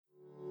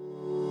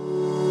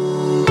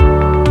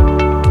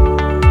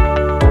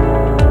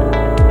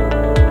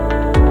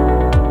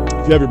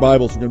you have your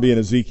Bibles, we're going to be in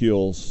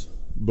Ezekiel's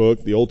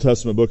book, the Old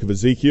Testament book of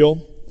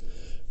Ezekiel.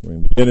 We're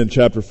going to begin in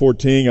chapter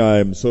 14.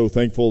 I'm so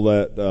thankful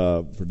that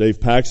for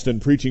Dave Paxton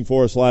preaching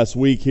for us last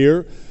week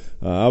here.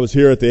 I was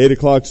here at the 8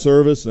 o'clock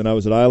service, and I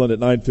was at Island at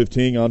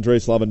 9:15.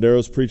 Andres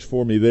Lavanderos preached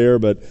for me there,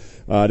 but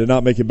I did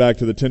not make it back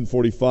to the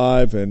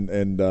 10:45,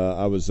 and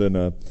I was in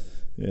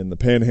the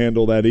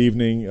Panhandle that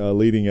evening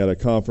leading at a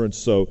conference.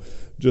 So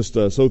just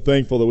so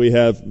thankful that we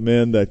have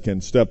men that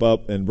can step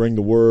up and bring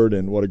the word,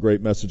 and what a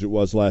great message it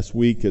was last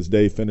week as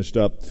Dave finished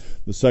up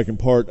the second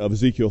part of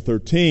Ezekiel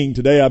 13.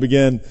 Today I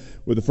begin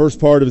with the first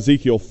part of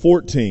Ezekiel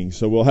 14.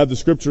 So we'll have the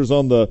scriptures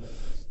on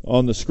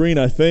the screen.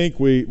 I think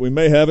we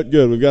may have it.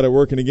 Good. We've got it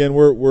working again.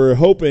 We're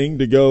hoping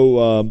to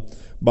go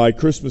by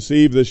Christmas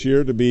Eve this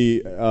year to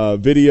be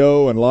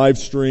video and live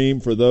stream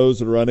for those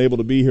that are unable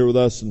to be here with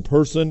us in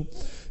person.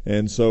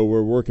 And so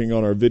we're working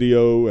on our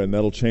video, and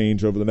that'll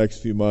change over the next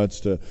few months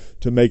to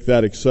make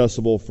that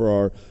accessible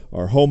for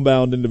our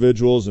homebound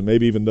individuals, and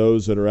maybe even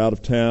those that are out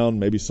of town,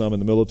 maybe some in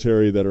the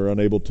military that are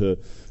unable to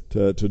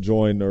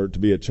join or to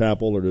be at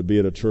chapel or to be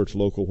at a church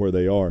local where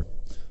they are.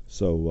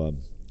 So,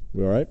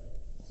 we all right?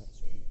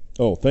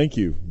 Oh, thank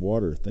you.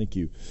 Water, thank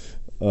you.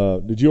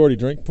 Did you already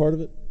drink part of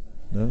it?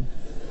 No?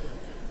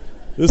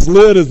 This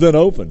lid has been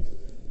open.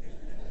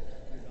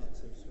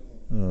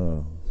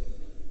 Oh.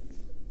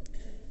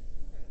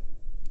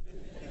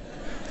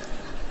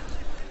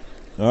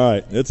 All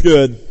right, it's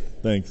good.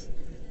 Thanks.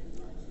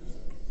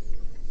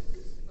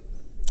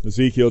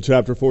 Ezekiel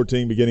chapter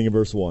 14, beginning in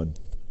verse 1.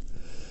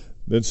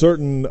 Then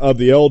certain of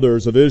the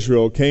elders of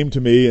Israel came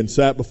to me and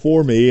sat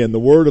before me, and the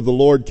word of the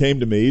Lord came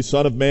to me,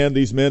 Son of man,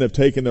 these men have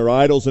taken their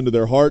idols into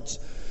their hearts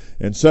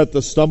and set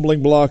the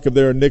stumbling block of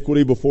their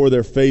iniquity before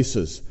their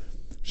faces.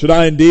 Should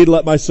I indeed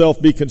let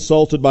myself be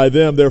consulted by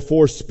them,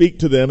 therefore speak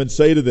to them and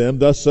say to them,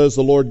 Thus says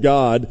the Lord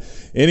God,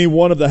 any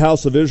one of the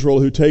house of Israel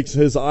who takes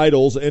his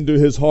idols into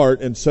his heart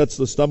and sets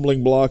the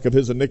stumbling block of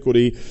his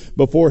iniquity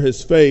before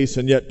his face,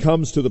 and yet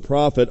comes to the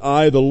prophet,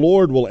 I, the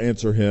Lord, will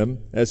answer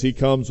him as he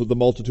comes with the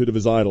multitude of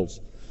his idols.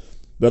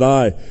 That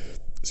I,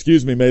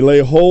 may lay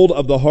hold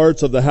of the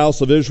hearts of the house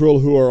of Israel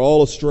who are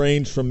all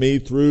estranged from me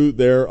through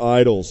their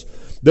idols.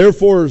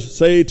 Therefore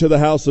say to the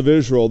house of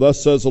Israel,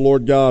 Thus says the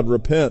Lord God,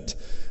 Repent,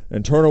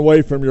 and turn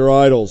away from your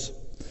idols,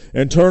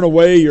 and turn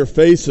away your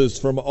faces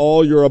from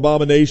all your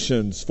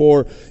abominations.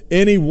 For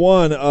any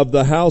one of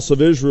the house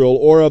of Israel,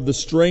 or of the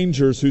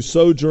strangers who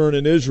sojourn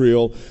in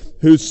Israel,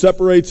 who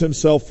separates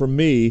himself from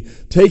me,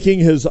 taking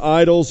his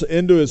idols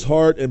into his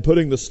heart, and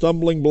putting the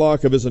stumbling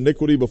block of his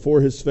iniquity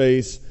before his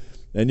face,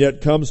 and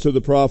yet comes to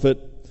the prophet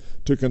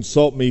to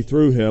consult me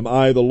through him,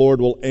 I, the Lord,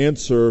 will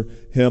answer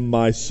him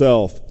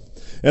myself.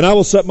 And I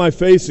will set my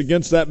face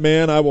against that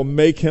man. I will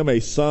make him a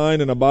sign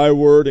and a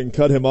byword, and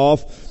cut him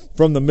off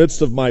from the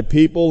midst of my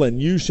people,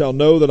 and you shall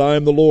know that I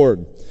am the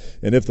Lord.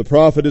 And if the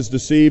prophet is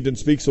deceived and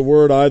speaks a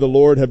word, I, the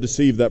Lord, have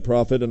deceived that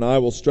prophet, and I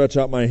will stretch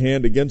out my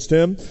hand against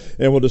him,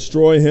 and will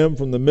destroy him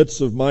from the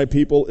midst of my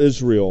people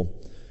Israel.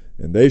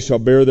 And they shall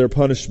bear their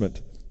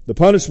punishment. The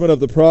punishment of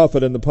the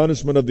prophet and the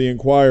punishment of the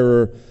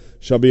inquirer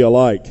shall be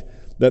alike,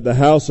 that the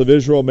house of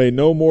Israel may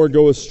no more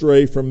go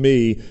astray from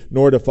me,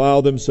 nor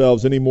defile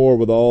themselves any more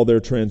with all their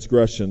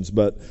transgressions,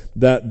 but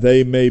that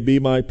they may be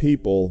my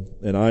people,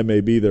 and I may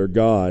be their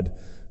God,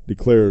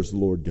 declares the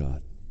Lord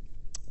God.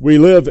 We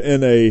live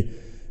in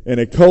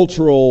a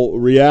cultural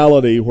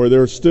reality where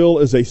there still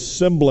is a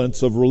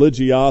semblance of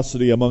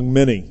religiosity among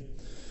many.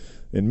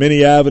 In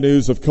many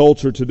avenues of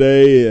culture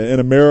today in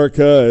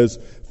America, as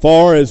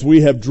far as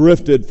we have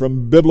drifted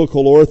from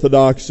biblical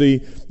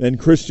orthodoxy and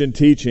Christian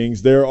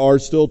teachings, there are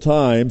still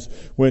times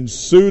when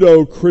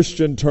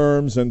pseudo-Christian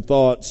terms and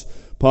thoughts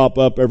pop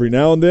up every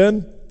now and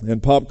then in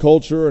pop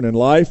culture and in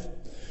life.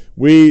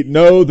 We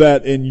know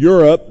that in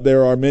Europe,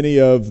 there are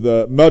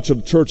much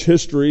of church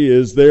history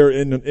is there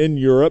in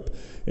Europe,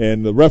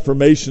 and the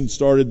Reformation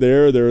started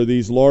there. There are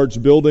these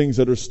large buildings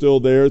that are still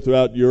there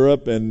throughout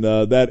Europe and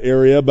that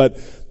area, but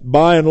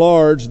by and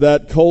large,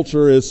 that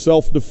culture is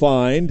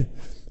self-defined.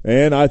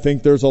 And I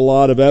think there's a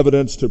lot of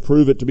evidence to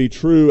prove it to be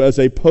true as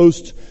a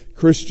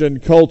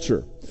post-Christian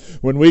culture.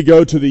 When we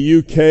go to the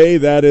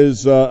UK, that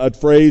is a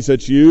phrase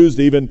that's used,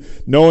 even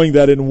knowing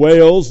that in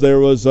Wales there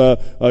was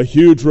a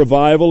huge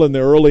revival in the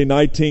early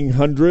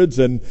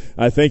 1900s, and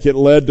I think it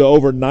led to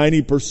over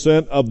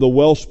 90% of the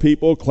Welsh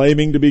people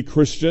claiming to be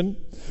Christian.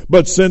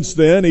 But since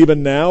then,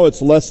 even now,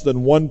 it's less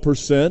than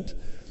 1%.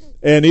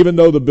 And even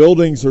though the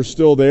buildings are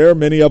still there,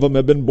 many of them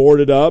have been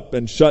boarded up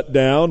and shut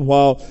down,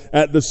 while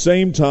at the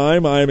same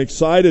time, I am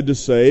excited to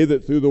say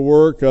that through the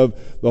work of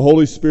the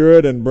Holy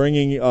Spirit and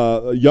bringing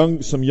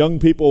some young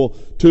people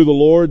to the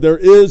Lord, there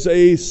is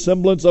a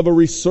semblance of a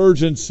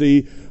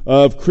resurgency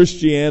of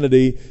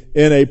Christianity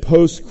in a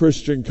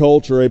post-Christian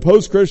culture. A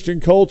post-Christian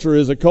culture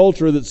is a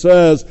culture that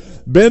says,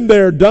 been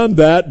there, done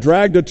that,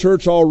 dragged to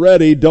church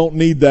already, don't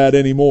need that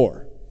anymore.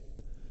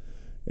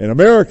 And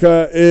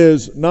America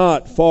is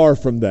not far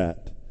from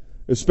that,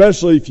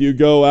 especially if you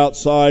go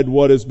outside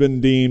what has been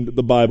deemed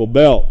the Bible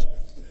Belt.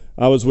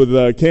 I was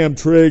with Cam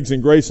Triggs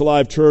in Grace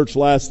Alive Church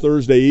last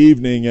Thursday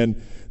evening,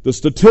 and The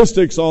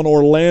statistics on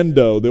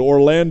Orlando, the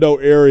Orlando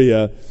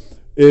area,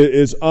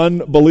 is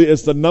unbelievable.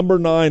 It's the number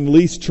 9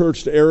 least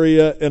churched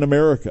area in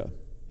America.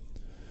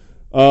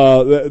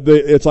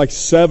 It's like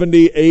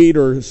 78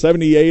 or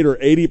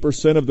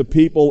 80% of the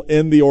people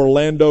in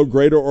the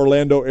greater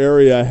Orlando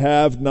area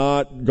have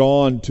not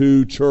gone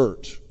to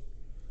church.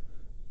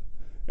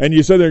 And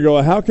you sit there and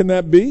go, how can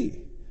that be?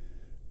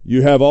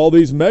 You have all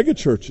these mega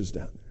churches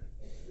down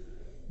there.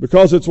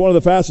 Because it's one of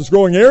the fastest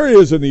growing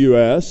areas in the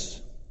U.S.,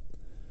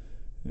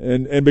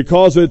 and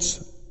because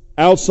it's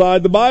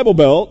outside the Bible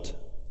Belt,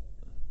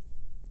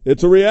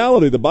 it's a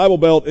reality. The Bible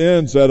Belt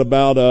ends at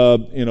about,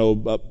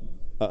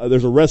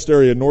 there's a rest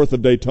area north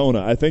of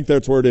Daytona. I think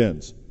that's where it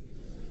ends.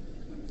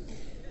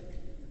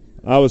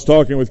 I was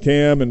talking with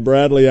Cam and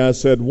Bradley. I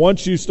said,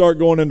 once you start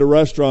going into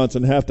restaurants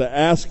and have to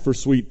ask for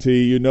sweet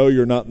tea, you know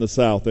you're not in the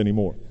South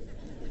anymore.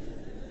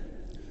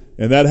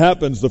 And that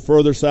happens the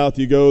further south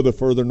you go, the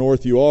further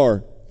north you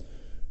are.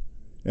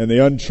 And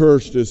the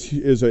unchurched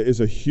is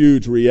a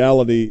huge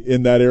reality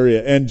in that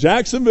area. And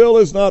Jacksonville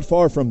is not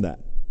far from that.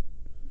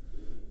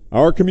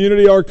 Our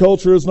community, our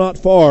culture is not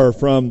far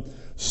from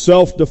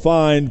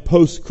self-defined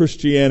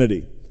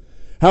post-Christianity.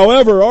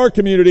 However, our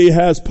community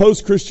has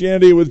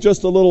post-Christianity with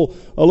just a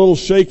little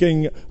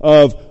shaking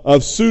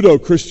of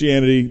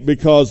pseudo-Christianity,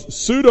 because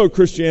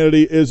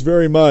pseudo-Christianity is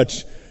very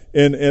much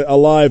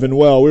alive and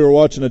well. We were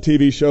watching a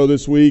TV show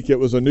this week. It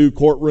was a new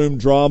courtroom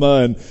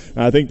drama, and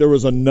I think there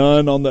was a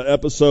nun on the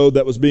episode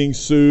that was being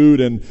sued,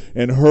 and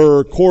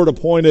her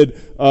court-appointed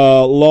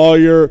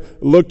lawyer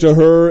looked to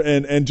her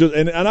and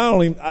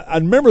I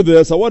remember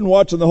this. I wasn't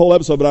watching the whole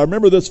episode, but I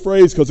remember this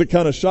phrase because it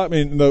kind of shocked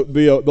me. And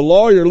the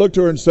lawyer looked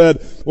to her and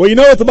said, "Well, you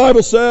know what the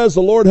Bible says?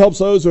 The Lord helps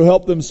those who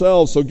help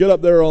themselves. So get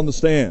up there on the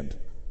stand."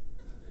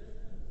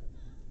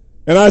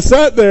 And I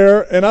sat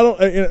there,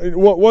 and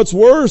what's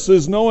worse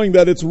is knowing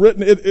that it's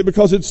written,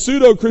 because it's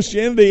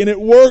pseudo-Christianity and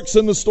it works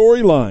in the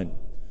storyline.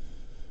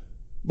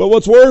 But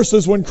what's worse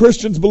is when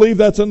Christians believe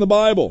that's in the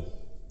Bible.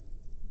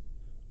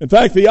 In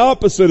fact, the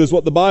opposite is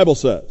what the Bible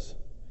says.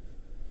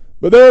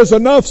 But there is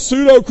enough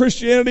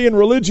pseudo-Christianity and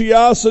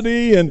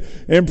religiosity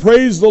and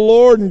praise the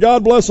Lord and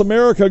God bless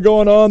America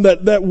going on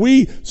that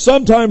we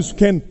sometimes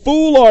can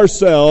fool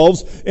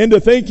ourselves into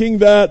thinking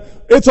that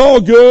it's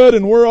all good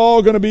and we're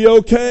all going to be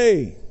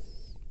okay.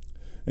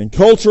 And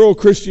cultural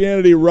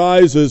Christianity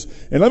rises.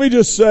 And let me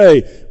just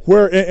say,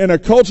 where in a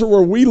culture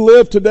where we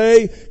live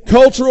today,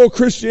 cultural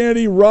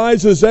Christianity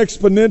rises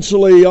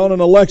exponentially on an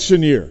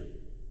election year.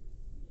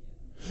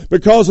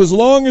 Because as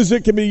long as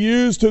it can be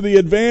used to the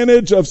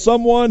advantage of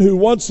someone who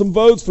wants some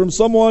votes from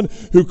someone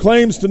who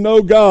claims to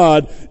know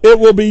God, it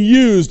will be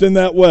used in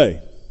that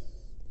way.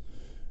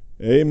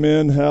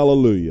 Amen,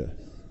 hallelujah.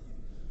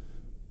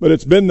 But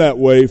it's been that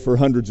way for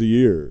hundreds of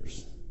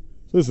years.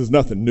 This is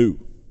nothing new.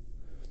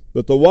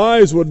 But the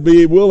wise would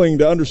be willing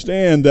to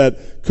understand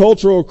that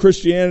cultural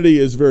Christianity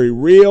is very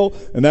real,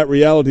 and that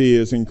reality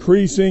is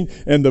increasing,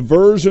 and the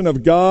version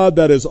of God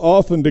that is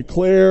often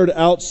declared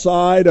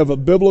outside of a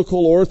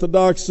biblical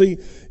orthodoxy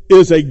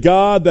is a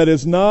God that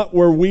is not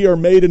where we are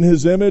made in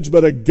His image,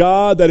 but a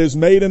God that is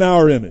made in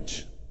our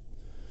image.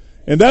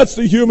 And that's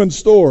the human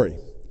story.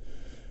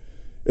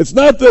 It's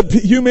not that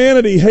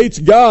humanity hates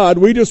God,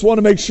 we just want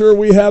to make sure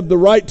we have the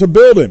right to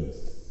build Him.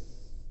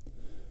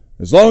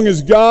 As long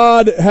as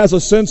God has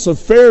a sense of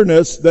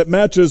fairness that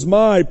matches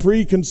my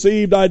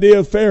preconceived idea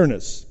of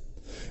fairness.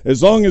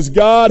 As long as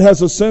God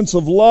has a sense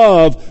of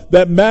love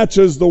that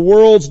matches the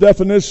world's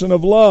definition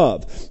of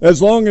love.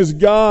 As long as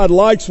God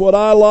likes what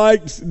I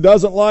like,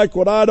 doesn't like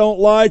what I don't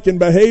like, and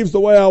behaves the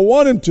way I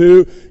want Him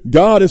to,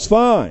 God is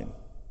fine.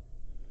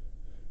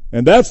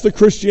 And that's the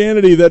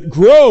Christianity that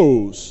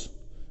grows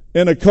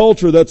in a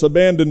culture that's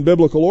abandoned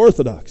biblical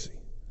orthodoxy.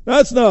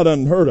 That's not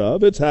unheard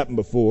of. It's happened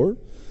before.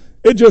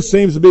 It just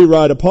seems to be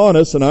right upon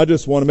us, and I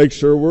just want to make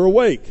sure we're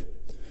awake.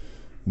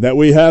 That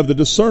we have the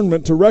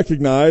discernment to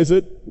recognize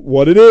it,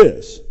 what it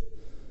is.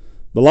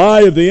 The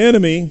lie of the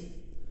enemy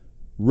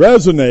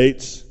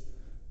resonates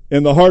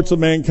in the hearts of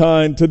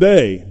mankind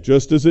today,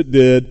 just as it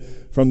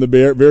did from the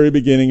very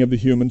beginning of the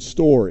human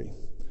story.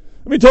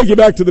 Let me take you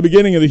back to the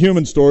beginning of the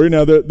human story.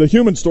 Now, the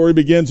human story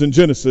begins in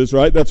Genesis,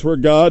 right? That's where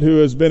God, who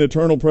has been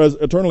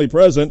eternally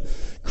present,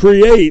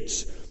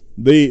 creates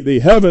the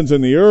heavens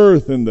and the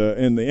earth and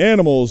the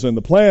animals and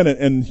the planet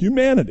and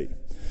humanity.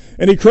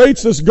 And He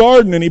creates this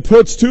garden, and He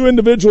puts two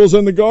individuals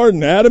in the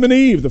garden, Adam and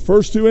Eve, the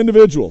first two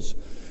individuals.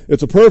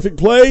 It's a perfect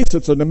place.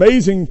 It's an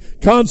amazing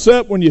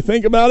concept when you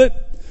think about it.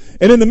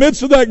 And in the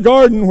midst of that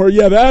garden where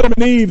you have Adam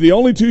and Eve, the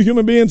only two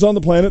human beings on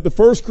the planet, the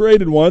first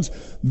created ones,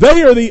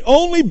 they are the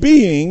only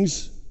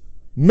beings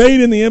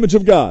made in the image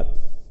of God.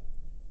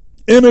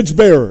 Image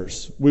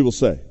bearers, we will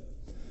say.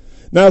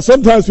 Now,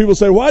 sometimes people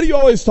say, why do you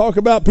always talk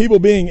about people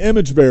being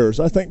image bearers?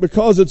 I think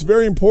because it's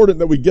very important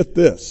that we get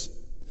this.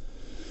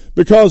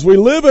 Because we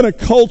live in a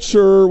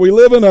culture, we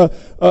live in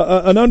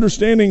an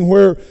understanding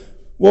where,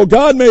 well,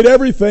 God made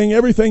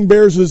everything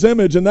bears His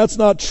image, and that's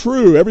not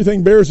true.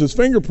 Everything bears His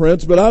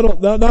fingerprints, but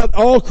not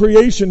all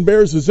creation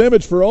bears His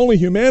image, for only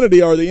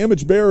humanity are the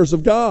image bearers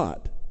of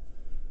God.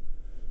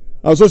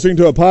 I was listening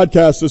to a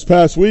podcast this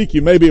past week.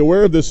 You may be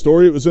aware of this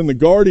story. It was in the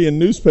Guardian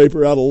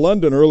newspaper out of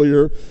London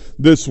earlier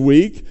this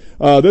week.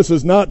 This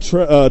is not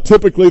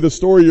typically the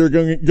story you're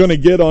going to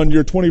get on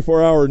your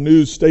 24-hour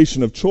news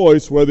station of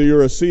choice, whether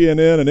you're a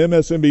CNN, an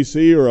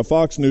MSNBC, or a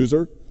Fox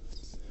Newser.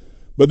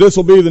 But this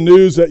will be the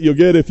news that you'll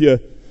get if you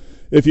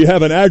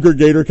have an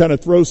aggregator kind of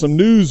throw some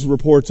news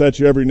reports at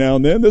you every now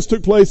and then. This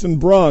took place in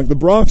Bronx. The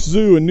Bronx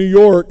Zoo in New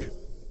York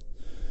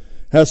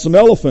has some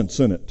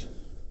elephants in it.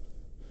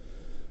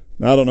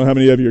 Now, I don't know how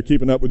many of you are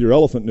keeping up with your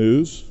elephant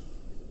news,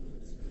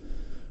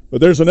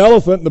 but there's an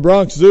elephant in the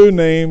Bronx Zoo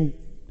named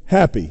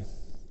Happy.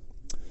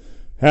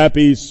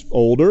 Happy's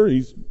older.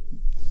 He's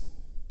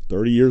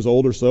 30 years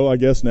old or so, I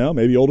guess now,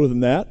 maybe older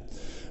than that.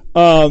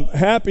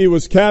 Happy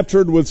was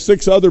captured with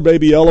 6 other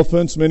baby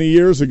elephants many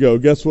years ago.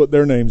 Guess what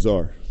their names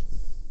are?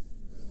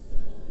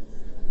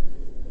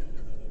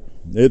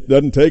 It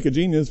doesn't take a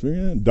genius.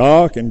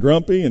 Doc and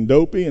Grumpy and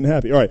Dopey and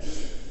Happy. All right.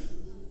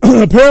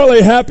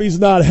 Apparently Happy's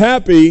not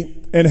happy,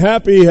 and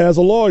Happy has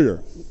a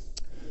lawyer.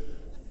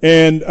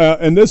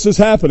 And this is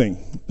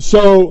happening.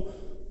 So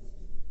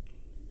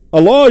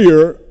a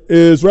lawyer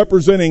is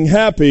representing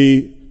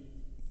Happy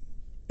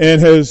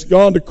and has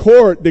gone to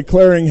court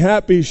declaring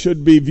Happy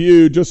should be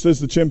viewed just as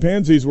the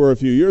chimpanzees were a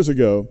few years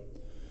ago,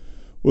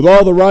 with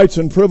all the rights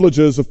and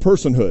privileges of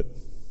personhood.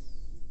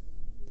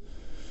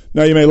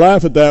 Now you may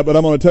laugh at that, but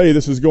I'm going to tell you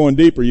this is going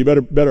deeper. You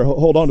better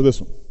hold on to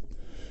this one.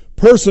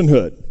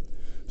 Personhood.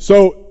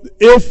 So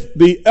if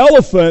the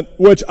elephant,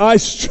 which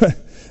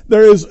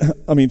there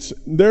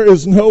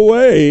is no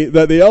way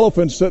that the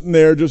elephant's sitting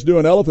there just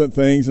doing elephant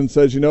things and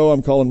says,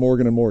 I'm calling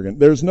Morgan and Morgan.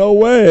 There's no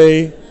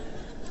way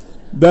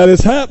that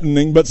is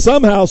happening, but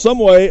somehow, some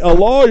way, a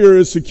lawyer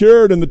is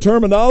secured, and the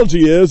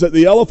terminology is that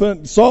the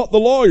elephant sought the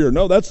lawyer.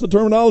 No, that's the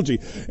terminology.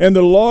 And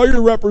the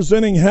lawyer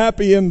representing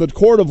Happy in the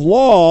court of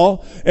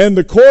law, and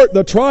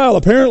the trial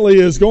apparently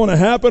is going to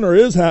happen or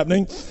is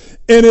happening.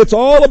 And it's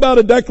all about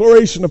a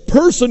declaration of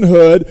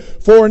personhood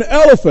for an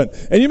elephant.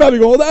 And you might be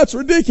going, well, that's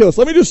ridiculous.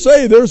 Let me just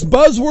say, there's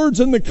buzzwords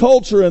in the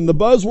culture, and the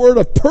buzzword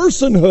of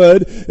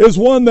personhood is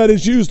one that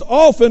is used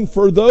often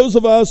for those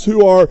of us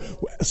who are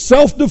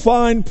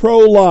self-defined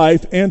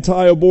pro-life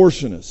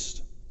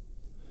anti-abortionists.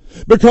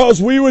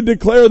 Because we would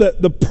declare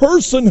that the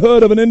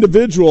personhood of an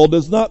individual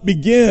does not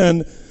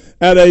begin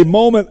at a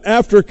moment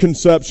after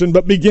conception,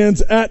 but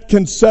begins at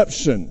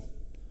conception.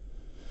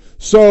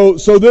 So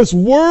this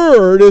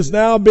word is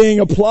now being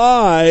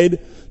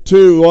applied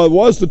to, it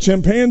was the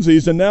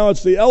chimpanzees, and now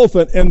it's the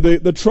elephant. And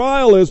the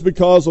trial is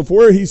because of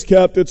where he's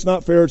kept. It's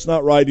not fair, it's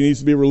not right, he needs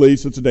to be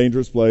released, it's a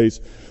dangerous place.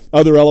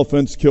 Other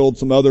elephants killed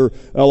some other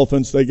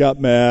elephants, they got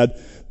mad,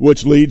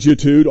 which leads you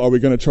to, are we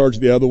going to charge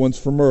the other ones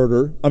for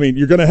murder? I mean,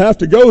 you're going to have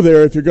to go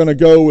there if you're going to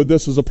go with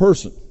this as a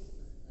person.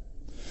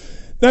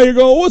 Now you're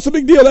going, what's the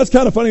big deal? That's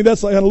kind of funny.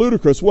 That's kind of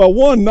ludicrous. Well,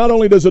 one, not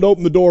only does it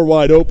open the door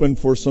wide open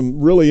for some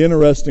really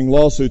interesting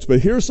lawsuits, but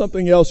here's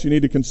something else you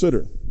need to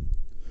consider.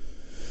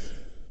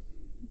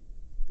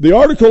 The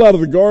article out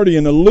of the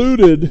Guardian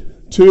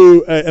alluded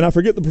to, and I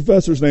forget the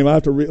professor's name. I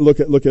have to look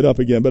it up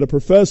again. But a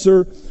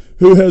professor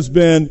who has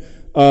been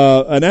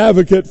an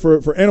advocate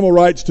for animal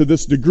rights to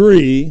this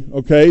degree.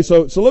 Okay,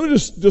 so let me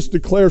just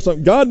declare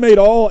something. God made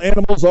all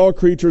animals, all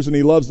creatures, and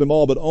He loves them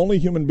all, but only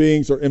human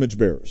beings are image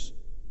bearers.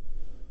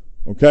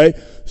 Okay?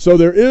 So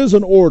there is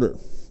an order.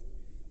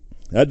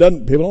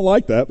 People don't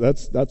like that.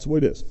 That's the way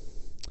it is.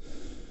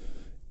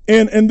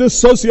 And this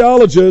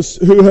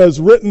sociologist who has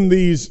written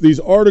these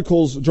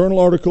articles, journal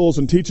articles,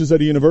 and teaches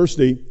at a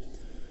university,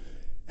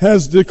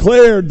 has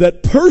declared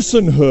that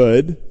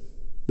personhood,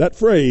 that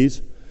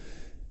phrase,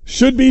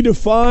 should be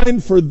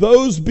defined for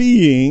those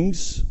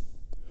beings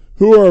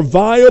who are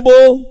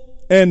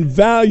viable and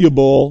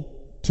valuable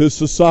to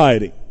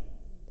society.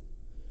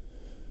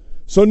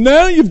 So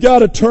now you've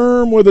got a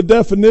term with a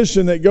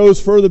definition that goes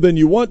further than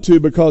you want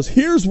to, because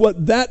here's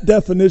what that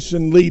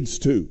definition leads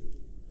to.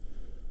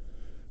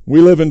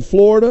 We live in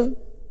Florida,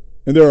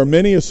 and there are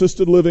many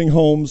assisted living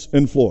homes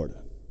in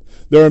Florida.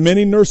 There are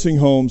many nursing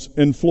homes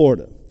in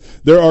Florida.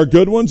 There are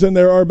good ones and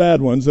there are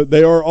bad ones.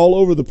 They are all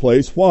over the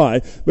place. Why?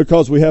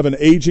 Because we have an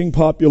aging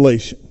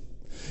population.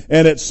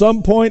 And at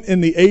some point in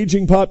the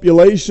aging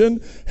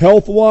population,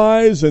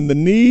 health-wise and the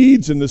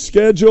needs and the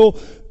schedule,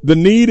 the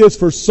need is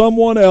for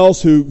someone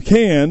else who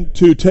can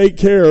to take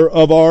care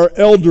of our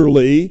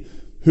elderly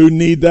who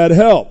need that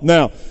help.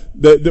 Now,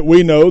 that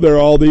we know there are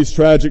all these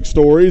tragic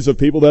stories of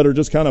people that are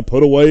just kind of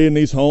put away in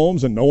these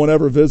homes and no one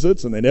ever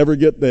visits and they never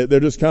get, they're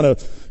just kind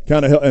of,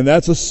 and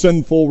that's a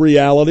sinful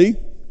reality.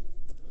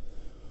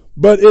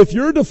 But if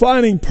you're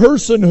defining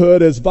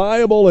personhood as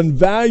viable and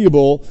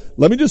valuable,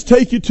 let me just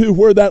take you to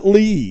where that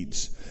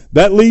leads.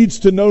 That leads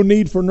to no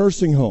need for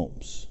nursing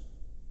homes.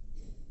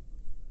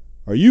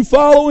 Are you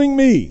following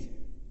me?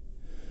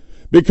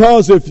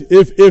 Because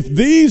if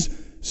these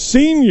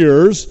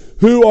seniors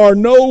who are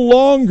no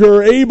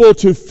longer able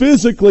to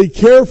physically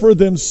care for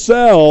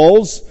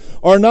themselves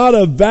are not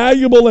a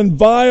valuable and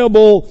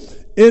viable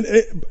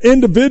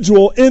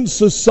individual in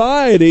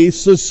society,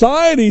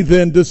 society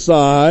then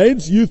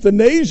decides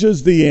euthanasia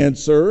is the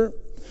answer,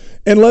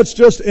 And let's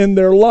just end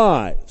their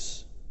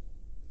lives.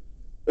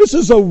 This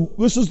is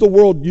the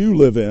world you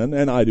live in,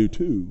 and I do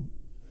too.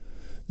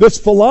 This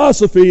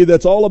philosophy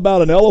that's all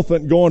about an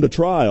elephant going to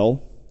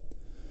trial,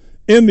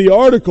 in the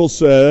article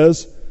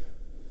says,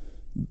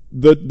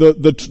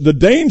 the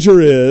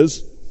danger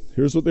is,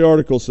 here's what the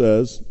article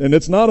says, and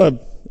it's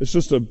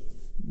just a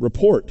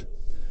report.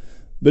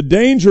 The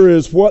danger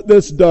is what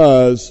this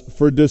does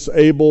for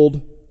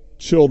disabled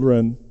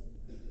children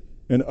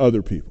and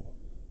other people.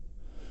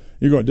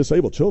 You're going to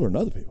disable children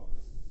and other people.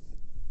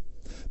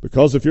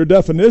 Because if your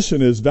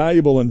definition is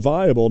valuable and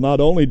viable,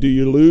 not only do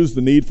you lose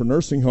the need for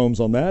nursing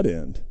homes on that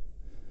end,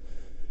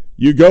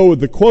 you go with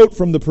the quote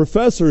from the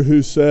professor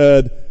who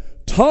said,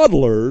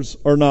 toddlers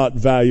are not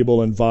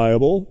valuable and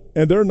viable,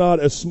 and they're not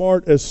as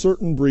smart as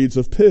certain breeds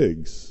of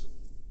pigs.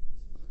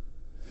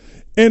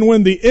 And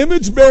when the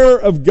image bearer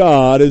of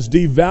God is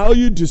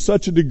devalued to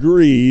such a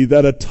degree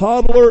that a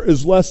toddler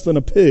is less than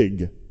a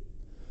pig,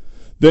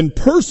 then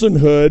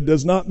personhood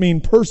does not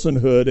mean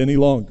personhood any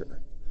longer.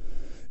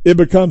 It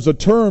becomes a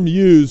term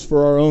used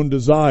for our own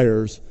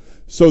desires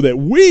so that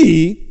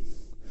we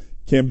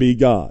can be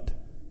God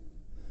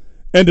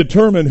and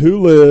determine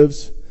who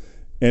lives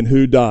and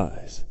who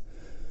dies.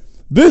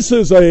 This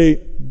is a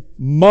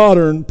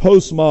modern,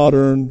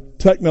 postmodern,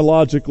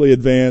 technologically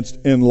advanced,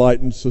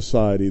 enlightened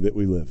society that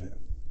we live in.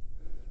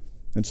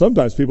 And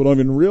sometimes people don't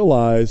even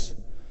realize,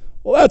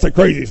 well, that's a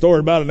crazy story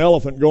about an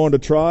elephant going to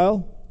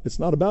trial. It's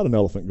not about an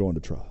elephant going to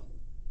trial.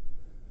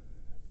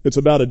 It's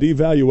about a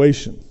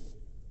devaluation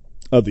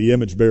of the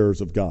image bearers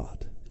of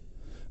God.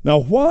 Now,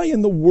 why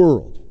in the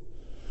world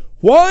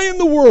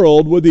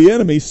would the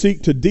enemy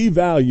seek to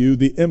devalue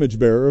the image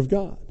bearer of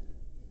God?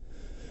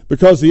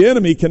 Because the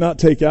enemy cannot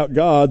take out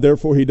God,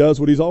 therefore he does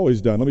what he's always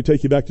done. Let me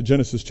take you back to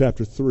Genesis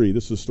chapter 3.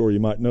 This is a story you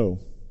might know.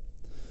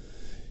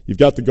 You've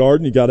got the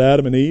garden, you've got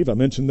Adam and Eve, I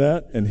mentioned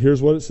that, and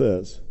here's what it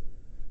says.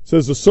 It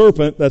says the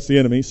serpent, that's the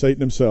enemy, Satan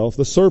himself,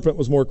 the serpent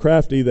was more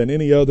crafty than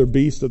any other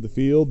beast of the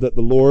field that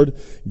the Lord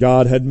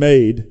God had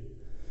made.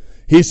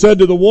 He said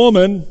to the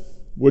woman,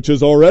 which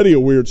is already a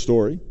weird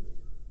story,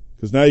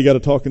 because now you got a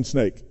talking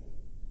snake.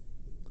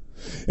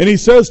 And he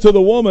says to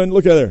the woman,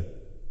 look at her,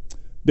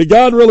 did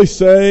God really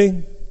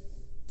say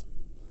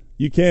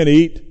you can't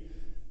eat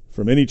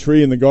from any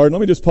tree in the garden?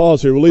 Let me just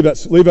pause here. We'll leave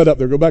that up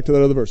there. Go back to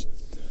that other verse.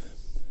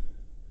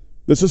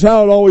 This is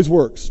how it always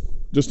works.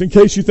 Just in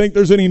case you think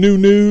there's any new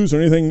news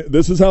or anything,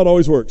 this is how it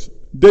always works.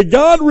 Did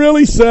God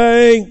really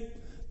say?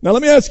 Now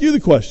let me ask you the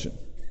question.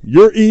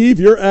 You're Eve,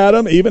 you're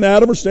Adam. Eve and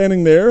Adam are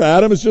standing there.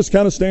 Adam is just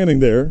kind of standing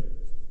there.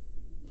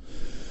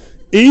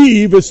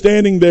 Eve is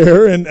standing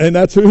there, and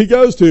that's who he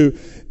goes to.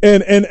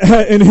 And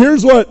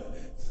here's what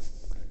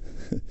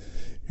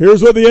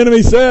the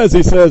enemy says.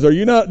 He says,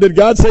 did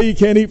God say you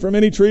can't eat from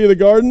any tree of the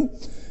garden?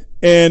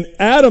 And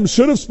Adam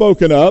should have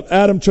spoken up.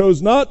 Adam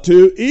chose not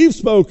to. Eve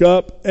spoke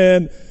up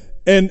and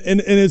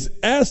is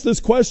asked this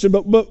question.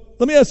 But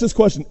let me ask this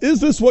question. Is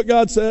this what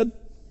God said?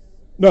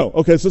 No.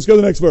 Okay, so let's go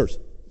to the next verse.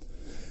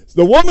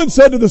 The woman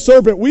said to the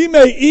serpent, we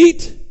may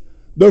eat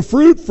the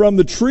fruit from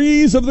the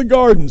trees of the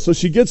garden. So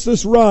she gets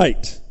this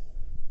right.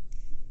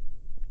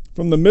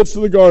 From the midst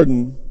of the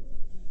garden.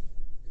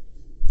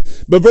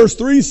 But verse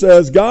 3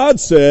 says, God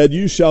said,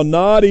 you shall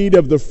not eat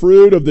of the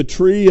fruit of the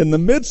tree in the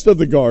midst of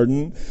the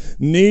garden,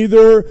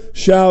 neither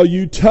shall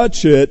you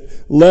touch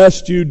it,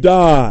 lest you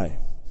die.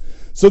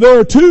 So there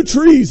are two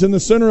trees in the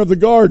center of the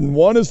garden.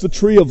 One is the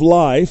tree of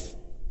life,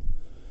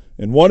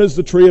 and one is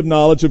the tree of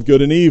knowledge of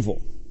good and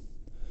evil.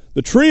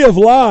 The tree of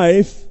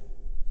life,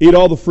 eat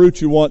all the fruit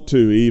you want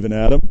to, Eve and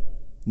Adam.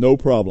 No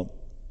problem.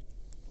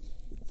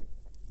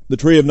 The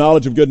tree of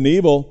knowledge of good and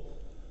evil,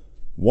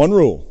 one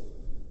rule.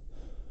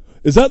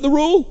 Is that the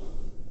rule?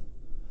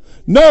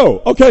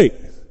 No. Okay.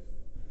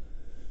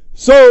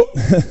 So,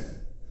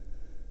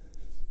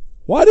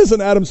 why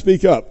doesn't Adam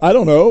speak up? I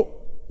don't know.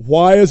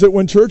 Why is it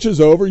when church is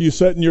over, you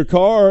sit in your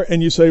car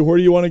and you say, where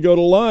do you want to go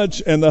to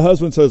lunch? And the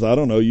husband says, I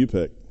don't know, you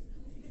pick.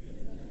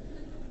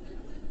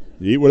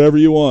 You eat whatever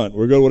you want.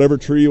 We'll go to whatever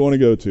tree you want to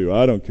go to.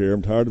 I don't care.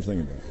 I'm tired of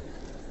thinking about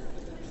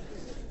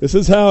it. This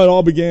is how it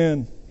all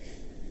began.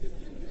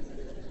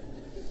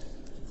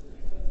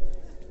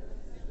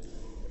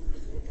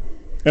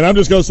 And I'm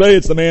just going to say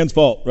it's the man's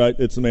fault, right?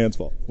 It's the man's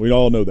fault. We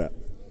all know that.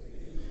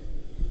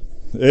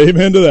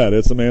 Amen to that.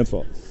 It's the man's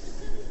fault.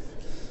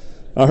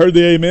 I heard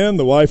the amen.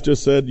 The wife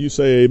just said, you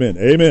say amen.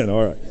 Amen.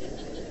 All right.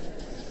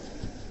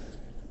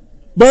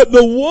 But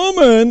the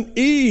woman,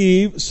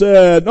 Eve,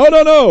 said,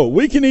 no.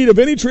 We can eat of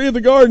any tree of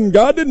the garden.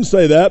 God didn't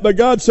say that, but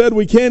God said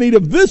we can't eat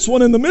of this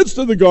one in the midst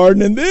of the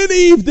garden. And then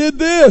Eve did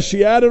this.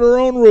 She added her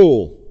own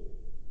rule.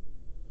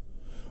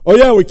 Oh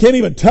yeah, we can't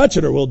even touch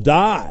it or we'll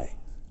die.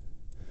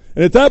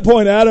 And at that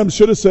point, Adam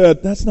should have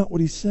said, that's not what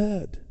he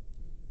said.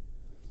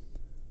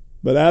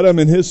 But Adam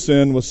in his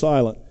sin was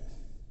silent.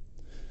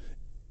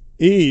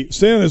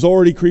 Sin is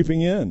already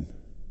creeping in.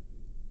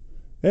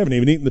 They haven't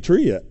even eaten the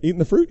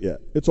fruit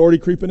yet. It's already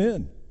creeping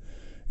in.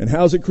 And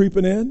how's it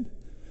creeping in?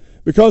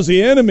 Because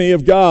the enemy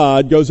of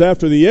God goes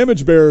after the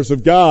image bearers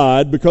of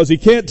God because he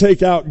can't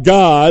take out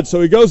God.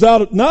 So he goes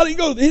out, he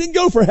didn't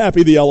go for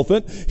Happy the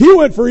elephant. He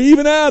went for Eve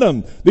and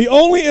Adam, the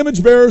only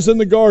image bearers in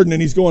the garden,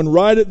 and he's going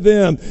right at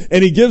them.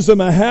 And he gives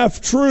them a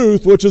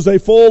half-truth, which is a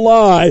full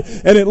lie,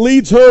 and it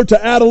leads her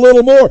to add a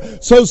little more.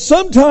 So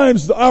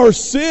sometimes our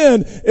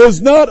sin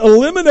is not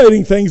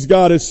eliminating things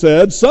God has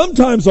said.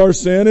 Sometimes our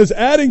sin is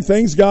adding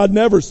things God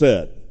never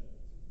said.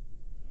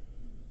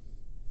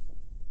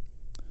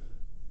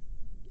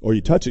 Or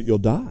you touch it, you'll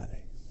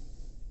die.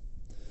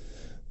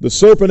 The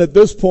serpent at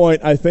this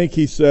point, I think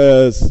he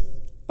says,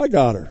 I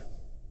got her.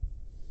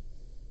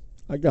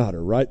 I got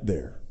her right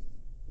there.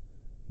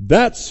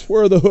 That's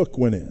where the hook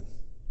went in.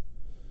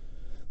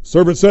 The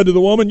serpent said to the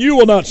woman, you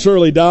will not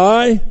surely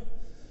die.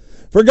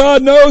 For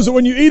God knows that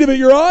when you eat of it,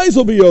 your eyes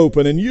will be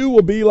open, and you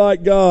will be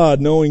like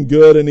God, knowing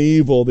good and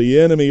evil. The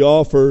enemy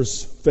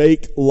offers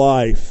fake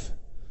life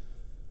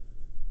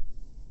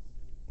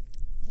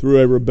through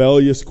a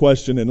rebellious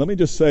question. And let me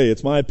just say,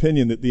 it's my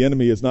opinion that the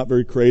enemy is not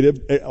very creative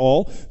at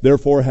all,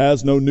 therefore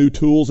has no new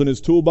tools in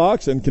his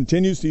toolbox, and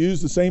continues to use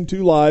the same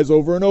two lies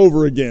over and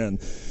over again.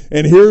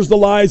 And here's the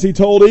lies he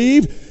told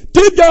Eve.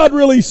 Did God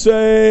really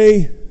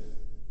say?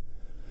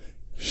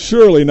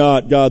 Surely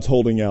not. God's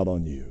holding out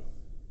on you.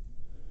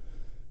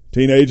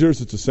 Teenagers,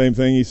 it's the same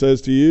thing he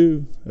says to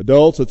you.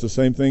 Adults, it's the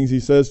same things he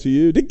says to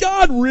you. Did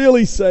God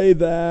really say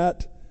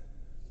that?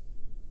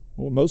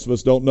 Well, most of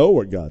us don't know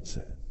what God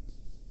said.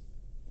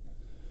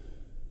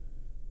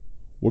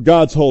 Well,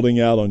 God's holding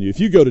out on you. If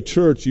you go to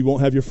church, you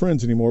won't have your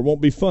friends anymore. It won't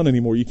be fun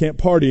anymore. You can't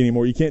party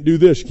anymore. You can't do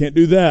this. You can't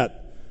do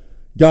that.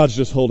 God's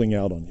just holding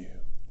out on you.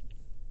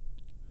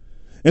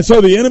 And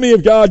so the enemy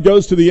of God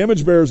goes to the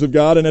image bearers of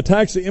God and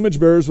attacks the image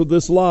bearers with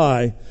this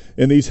lie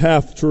and these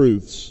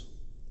half-truths.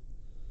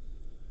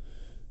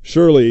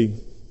 Surely,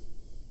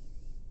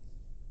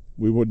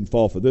 we wouldn't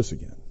fall for this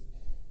again.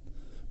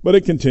 But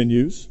it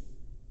continues.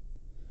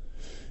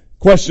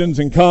 Questions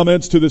and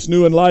comments to this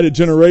new enlightened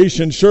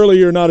generation. Surely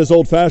you're not as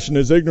old-fashioned,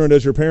 as ignorant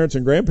as your parents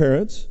and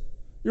grandparents.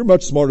 You're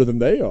much smarter than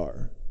they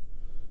are.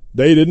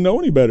 They didn't know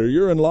any better.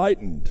 You're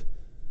enlightened.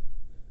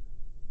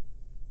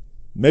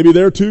 Maybe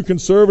they're too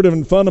conservative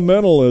in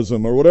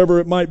fundamentalism or whatever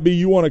it might be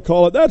you want to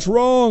call it. That's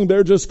wrong.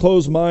 They're just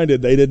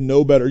closed-minded. They didn't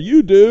know better.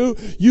 You do.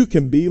 You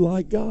can be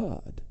like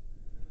God.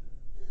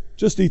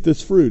 Just eat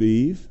this fruit,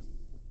 Eve.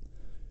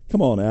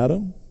 Come on,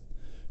 Adam.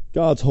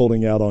 God's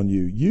holding out on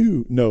you.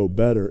 You know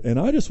better. And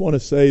I just want to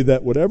say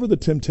that whatever the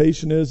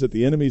temptation is that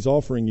the enemy's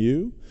offering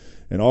you,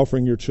 and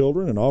offering your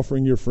children, and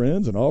offering your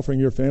friends, and offering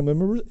your family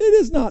members, it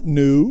is not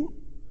new.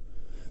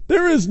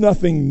 There is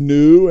nothing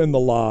new in the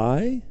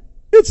lie.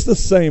 It's the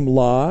same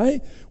lie.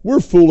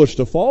 We're foolish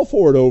to fall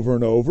for it over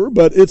and over,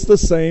 but it's the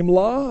same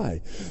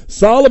lie.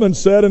 Solomon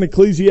said in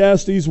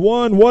Ecclesiastes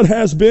 1, what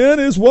has been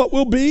is what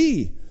will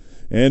be.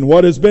 And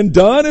what has been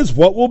done is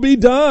what will be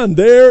done.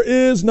 There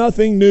is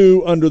nothing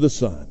new under the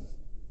sun.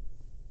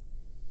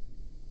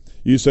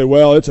 You say,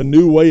 well, it's a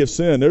new way of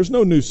sin. There's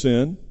no new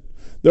sin.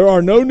 There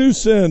are no new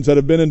sins that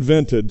have been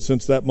invented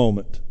since that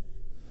moment.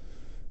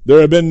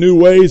 There have been new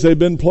ways they've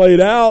been played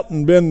out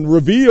and been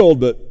revealed,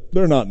 but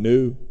they're not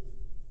new.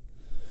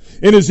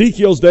 In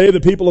Ezekiel's day, the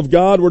people of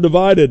God were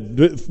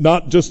divided,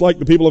 not just like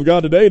the people of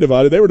God today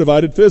divided. They were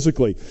divided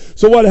physically.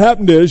 So what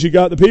happened is you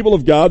got the people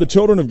of God, the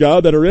children of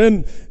God that are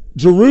in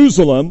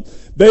Jerusalem.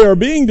 They are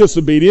being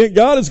disobedient.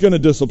 God is going to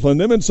discipline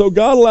them. And so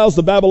God allows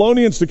the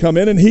Babylonians to come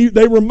in, and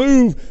they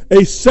remove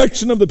a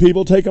section of the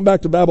people, take them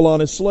back to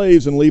Babylon as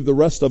slaves, and leave the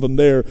rest of them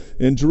there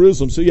in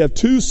Jerusalem. So you have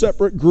two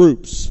separate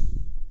groups.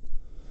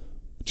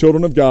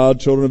 Children of God,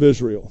 children of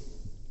Israel.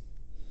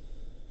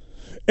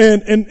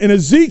 And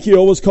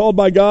Ezekiel was called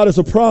by God as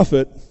a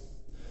prophet,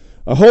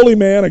 a holy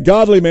man, a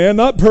godly man,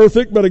 not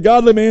perfect, but a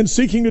godly man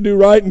seeking to do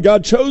right, and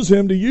God chose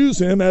him to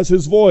use him as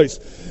his voice.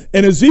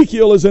 And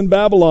Ezekiel is in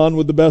Babylon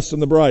with the best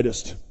and the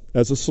brightest,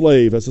 as a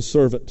slave, as a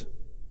servant.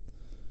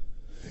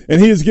 And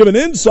he is given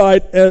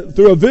insight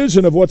through a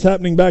vision of what's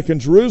happening back in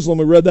Jerusalem.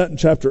 We read that in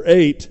chapter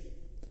 8.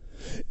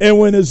 And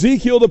when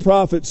Ezekiel the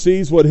prophet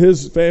sees what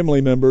his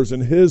family members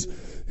and his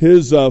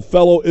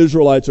fellow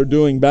Israelites are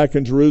doing back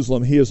in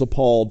Jerusalem, he is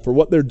appalled. For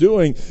what they're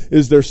doing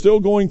is they're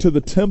still going to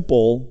the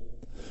temple,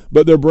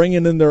 but they're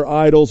bringing in their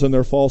idols and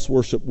their false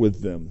worship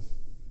with them.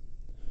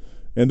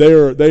 And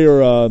they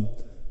are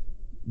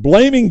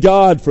blaming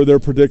God for their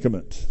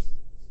predicament.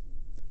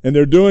 And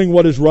they're doing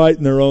what is right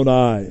in their own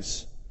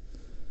eyes.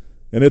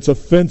 And it's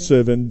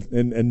offensive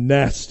and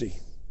nasty.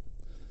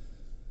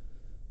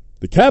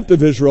 The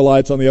captive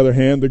Israelites, on the other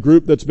hand, the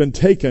group that's been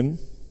taken,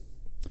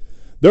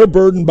 they're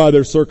burdened by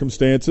their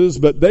circumstances,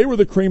 but they were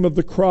the cream of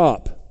the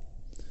crop.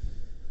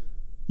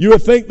 You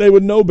would think they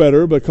would know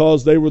better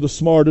because they were the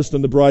smartest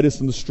and the brightest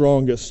and the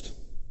strongest.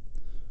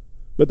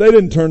 But they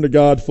didn't turn to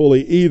God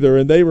fully either,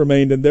 and they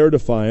remained in their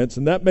defiance.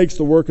 And that makes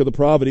the work of the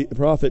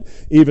prophet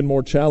even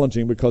more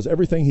challenging, because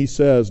everything he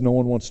says, no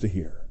one wants to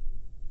hear.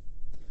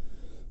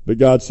 But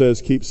God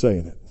says, keep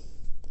saying it.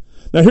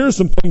 Now here's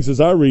some things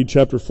as I read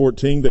chapter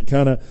 14 that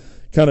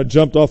kind of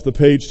jumped off the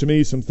page to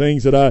me, some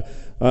things that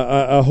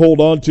I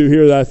hold on to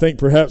here that I think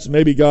perhaps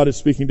maybe God is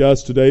speaking to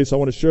us today, so I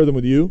want to share them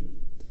with you.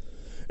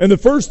 And the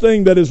first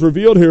thing that is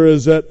revealed here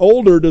is that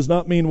older does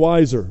not mean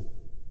wiser.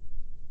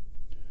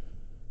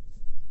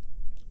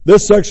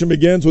 This section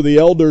begins with the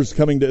elders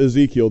coming to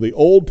Ezekiel, the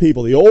old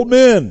people, the old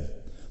men,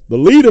 the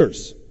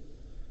leaders.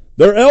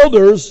 They're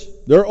elders,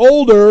 they're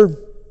older,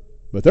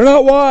 but they're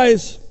not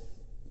wise.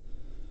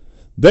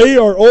 They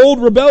are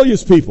old,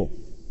 rebellious people.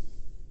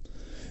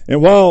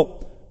 And while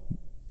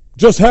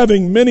just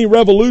having many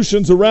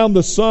revolutions around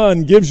the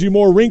sun gives you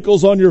more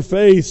wrinkles on your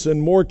face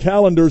and more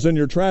calendars in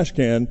your trash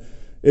can,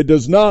 it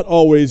does not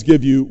always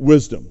give you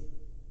wisdom.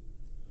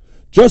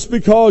 Just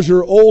because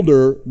you're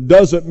older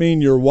doesn't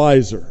mean you're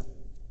wiser.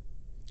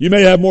 You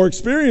may have more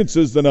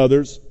experiences than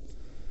others,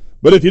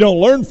 but if you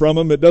don't learn from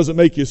them, it doesn't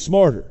make you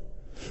smarter.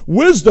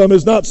 Wisdom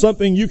is not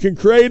something you can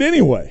create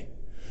anyway.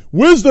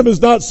 Wisdom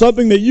is not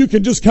something that you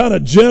can just kind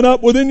of gin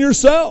up within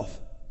yourself.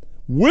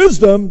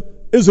 Wisdom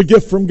is a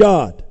gift from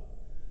God.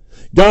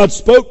 God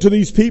spoke to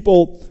these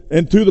people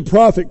and through the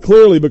prophet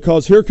clearly,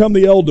 because here come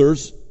the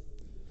elders.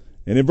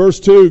 And in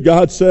verse 2,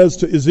 God says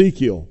to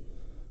Ezekiel,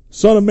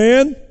 "Son of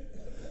man,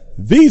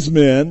 these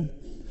men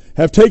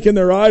have taken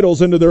their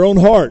idols into their own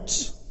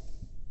hearts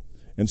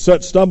and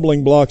set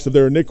stumbling blocks of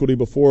their iniquity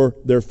before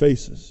their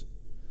faces."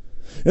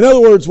 In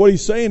other words, what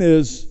he's saying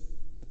is,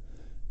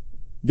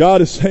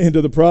 God is saying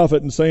to the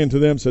prophet and saying to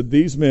them, said,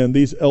 these men,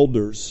 these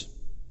elders,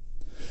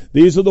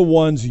 these are the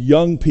ones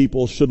young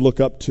people should look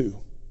up to.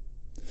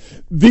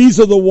 These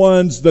are the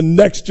ones the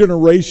next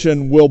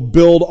generation will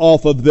build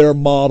off of their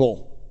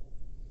model.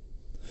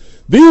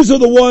 These are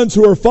the ones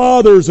who are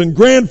fathers and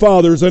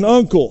grandfathers and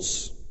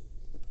uncles.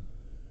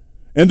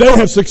 And they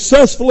have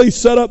successfully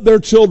set up their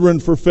children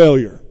for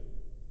failure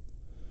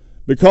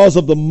because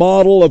of the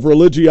model of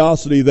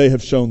religiosity they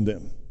have shown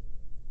them.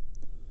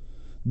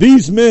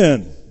 These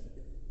men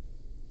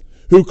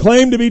who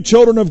claim to be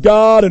children of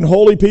God and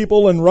holy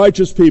people and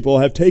righteous people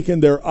have taken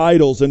their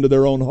idols into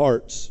their own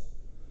hearts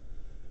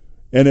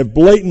and have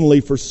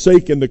blatantly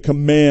forsaken the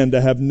command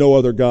to have no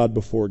other God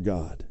before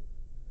God.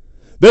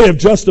 They have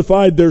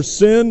justified their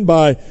sin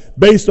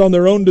based on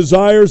their own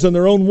desires and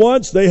their own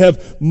wants. They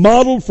have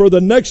modeled for the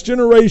next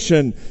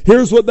generation.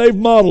 Here's what they've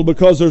modeled,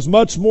 because there's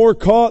much more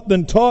caught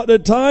than taught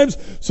at times.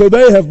 So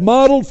they have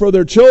modeled for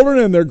their children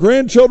and their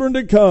grandchildren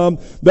to come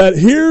that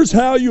here's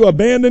how you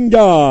abandon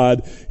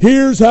God.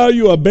 Here's how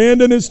you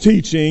abandon His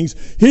teachings.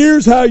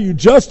 Here's how you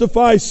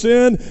justify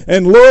sin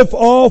and live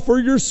all for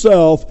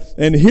yourself.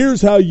 And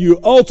here's how you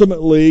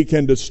ultimately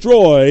can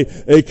destroy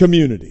a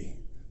community.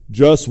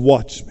 Just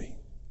watch me.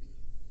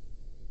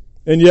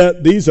 And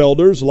yet these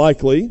elders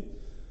likely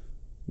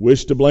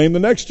wish to blame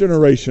the next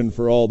generation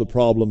for all the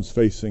problems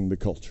facing the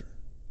culture.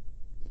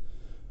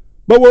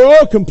 But we're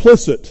all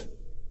complicit.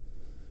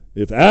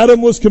 If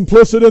Adam was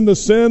complicit in the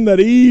sin that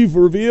Eve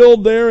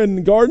revealed there in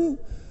the garden,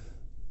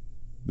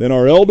 then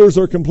our elders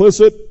are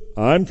complicit.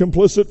 I'm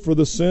complicit for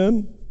the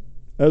sin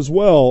as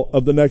well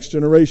of the next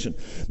generation.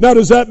 Now,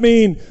 does that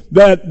mean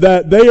that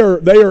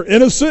they are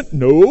innocent?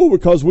 No,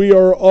 because we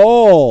are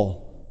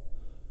all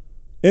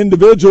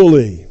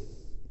individually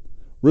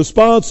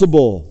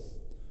responsible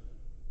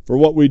for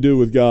what we do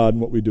with God and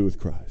what we do with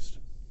Christ.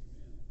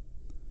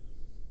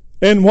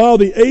 And while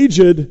the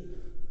aged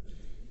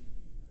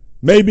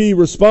may be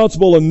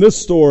responsible in this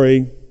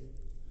story,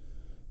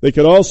 they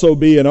could also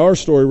be, in our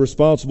story,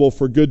 responsible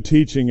for good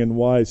teaching and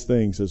wise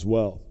things as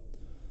well.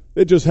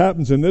 It just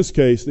happens in this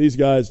case, these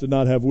guys did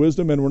not have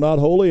wisdom and were not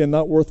holy and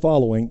not worth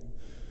following.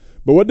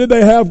 But what did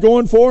they have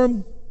going for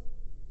them?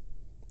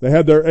 They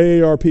had their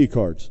AARP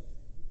cards.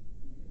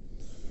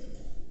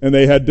 And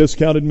they had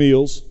discounted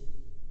meals,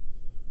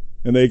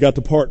 and they got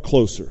to park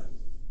closer.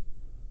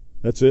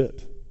 That's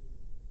it.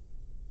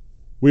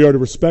 We are to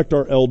respect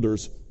our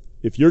elders.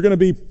 If you're going to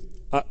be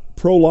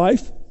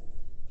pro-life,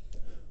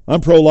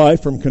 I'm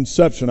pro-life from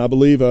conception. I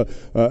believe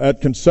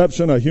at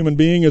conception a human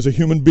being is a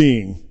human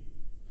being.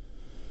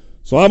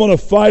 So I'm going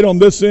to fight on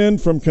this end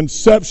from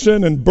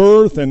conception and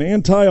birth and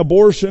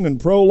anti-abortion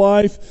and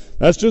pro-life.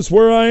 That's just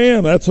where I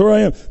am. That's where I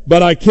am.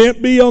 But I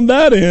can't be on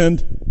that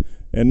end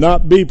and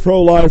not be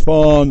pro-life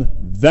on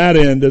that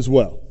end as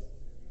well.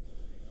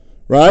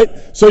 Right?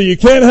 So you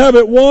can't have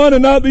it one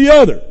and not the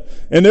other.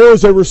 And there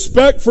is a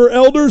respect for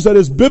elders that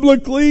is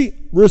biblically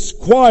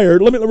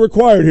required. Let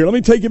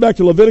me take you back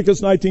to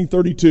Leviticus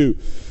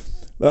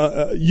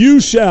 19:32.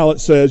 You shall, it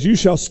says, you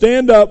shall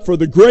stand up for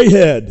the gray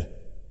head.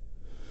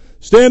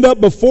 Stand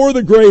up before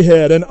the gray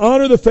head and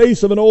honor the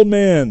face of an old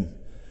man.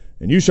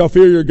 And you shall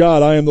fear your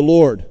God. I am the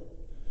Lord.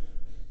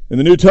 In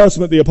the New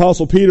Testament, the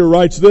Apostle Peter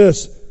writes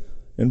this.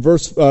 In 1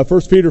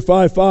 Peter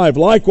 5:5,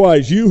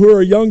 likewise, you who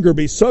are younger,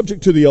 be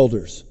subject to the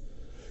elders.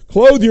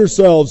 Clothe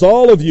yourselves,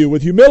 all of you,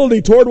 with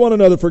humility toward one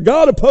another, for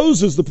God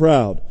opposes the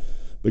proud,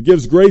 but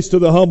gives grace to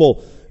the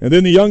humble. And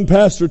then the young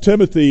pastor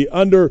Timothy,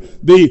 under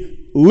the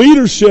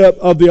leadership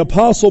of the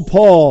Apostle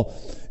Paul,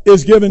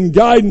 is given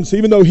guidance.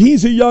 Even though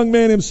he's a young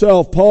man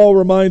himself, Paul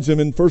reminds him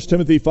in 1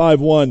 Timothy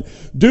 5:1,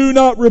 do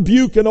not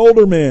rebuke an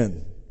older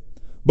man,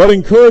 but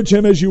encourage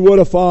him as you would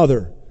a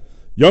father.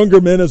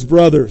 Younger men as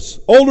brothers,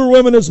 older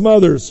women as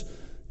mothers,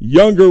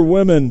 younger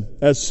women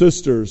as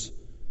sisters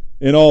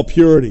in all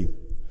purity.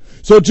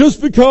 So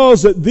just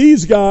because that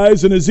these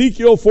guys in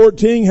Ezekiel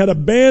 14 had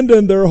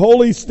abandoned their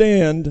holy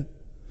stand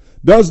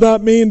does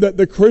not mean that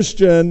the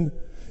Christian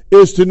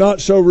is to not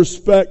show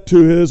respect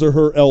to his or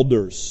her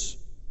elders.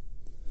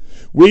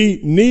 We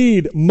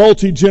need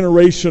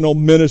multi-generational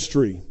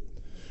ministry.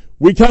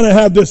 We kind of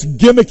have this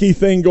gimmicky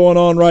thing going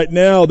on right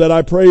now that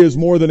I pray is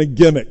more than a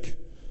gimmick,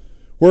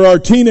 where our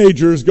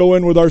teenagers go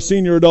in with our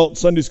senior adult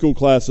Sunday school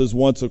classes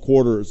once a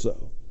quarter or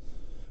so,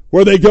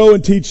 where they go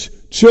and teach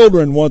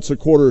children once a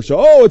quarter or so.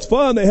 Oh, it's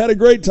fun. They had a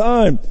great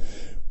time.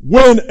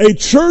 When a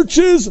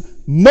church's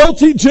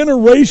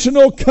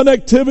multi-generational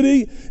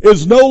connectivity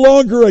is no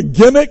longer a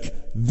gimmick,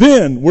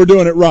 then we're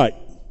doing it right.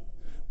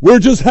 We're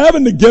just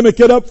having to gimmick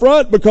it up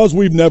front because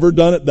we've never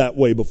done it that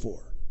way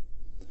before.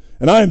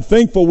 And I am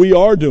thankful we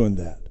are doing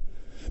that.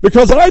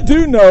 Because I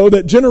do know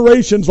that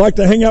generations like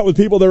to hang out with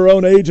people their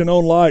own age and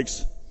own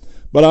likes.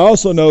 But I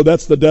also know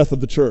that's the death of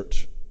the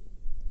church.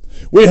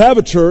 We have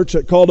a church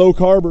called Oak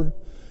Harbor.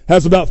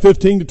 Has about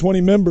 15 to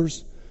 20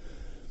 members.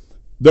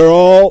 They're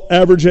all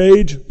average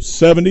age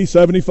 70,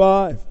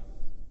 75.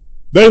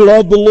 They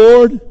love the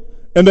Lord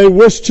and they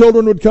wish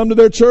children would come to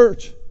their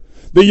church.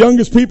 The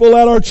youngest people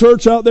at our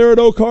church out there at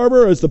Oak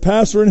Harbor is the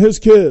pastor and his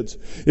kids.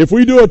 If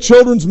we do a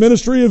children's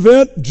ministry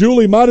event,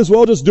 Julie might as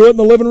well just do it in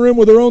the living room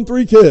with her own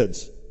 3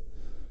 kids.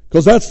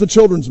 Because that's the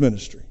children's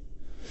ministry.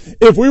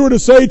 If we were to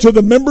say to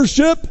the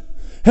membership,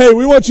 hey,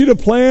 we want you to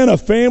plan a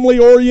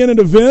family-oriented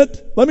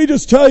event, let me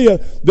just tell you,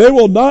 they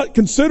will not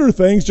consider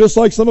things just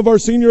like some of our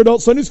senior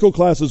adult Sunday school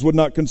classes would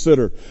not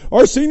consider.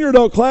 Our senior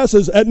adult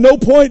classes, at no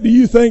point do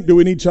you think, do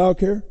we need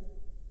childcare?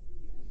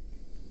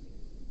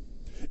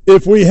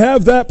 If we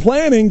have that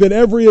planning, then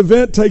every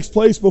event takes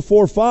place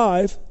before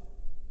 5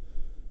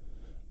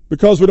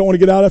 because we don't want to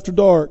get out after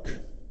dark.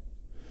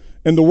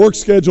 And the work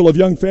schedule of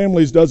young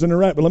families does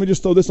interact. But let me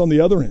just throw this on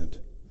the other end.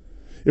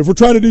 If we're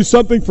trying to do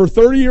something for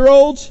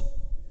 30-year-olds,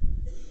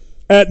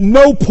 at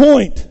no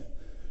point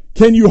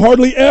can you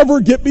hardly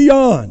ever get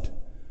beyond,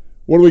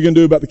 what are we going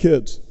to do about the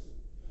kids?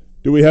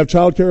 Do we have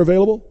child care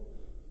available?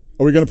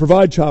 Are we going to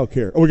provide child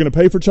care? Are we going to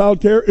pay for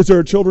child care? Is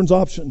there a children's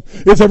option?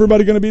 Is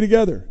everybody going to be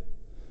together?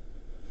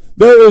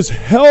 There is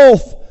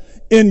health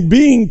in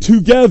being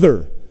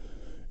together.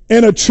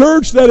 And a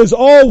church that is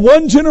all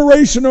one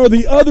generation or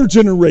the other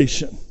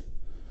generation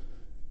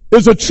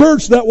is a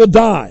church that will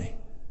die.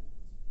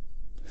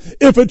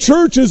 If a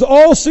church is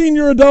all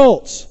senior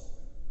adults,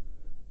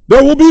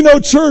 there will be no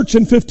church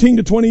in 15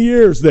 to 20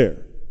 years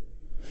there.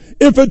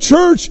 If a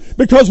church,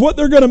 because what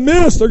they're going to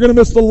miss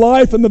the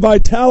life and the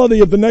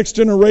vitality of the next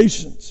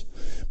generations.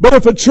 But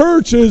if a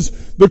church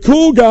is the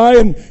cool guy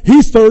and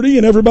he's 30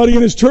 and everybody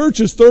in his church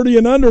is 30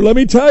 and under, let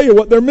me tell you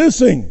what they're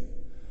missing.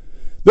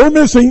 They're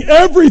missing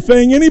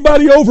everything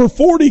anybody over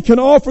 40 can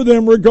offer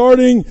them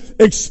regarding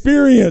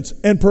experience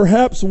and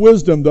perhaps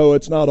wisdom, though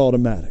it's not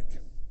automatic.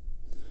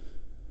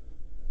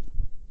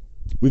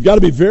 We've got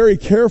to be very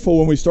careful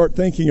when we start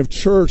thinking of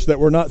church that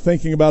we're not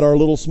thinking about our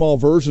little small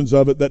versions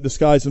of it that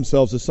disguise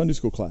themselves as Sunday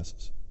school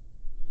classes.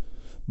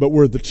 But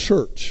we're the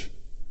church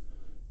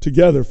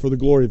together for the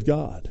glory of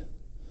God.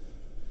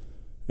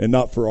 And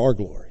not for our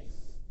glory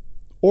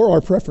or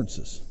our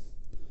preferences.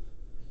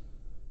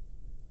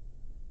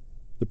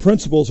 The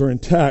principles are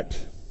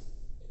intact.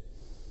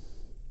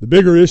 The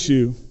bigger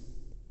issue,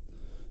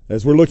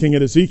 as we're looking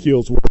at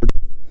Ezekiel's word,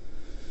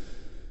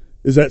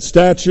 is that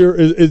stature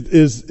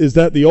is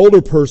that the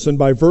older person,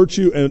 by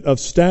virtue of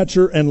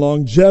stature and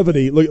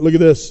longevity. Look at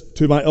this,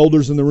 to my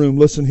elders in the room.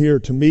 Listen here,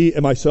 to me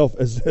and myself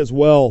as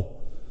well.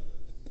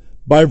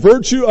 By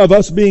virtue of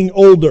us being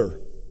older,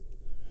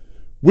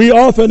 we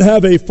often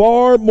have a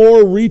far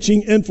more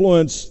reaching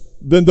influence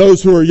than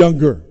those who are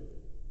younger.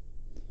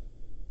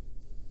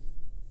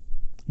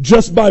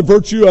 Just by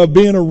virtue of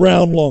being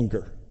around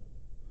longer.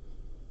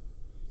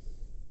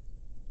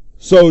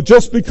 So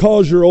just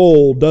because you're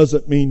old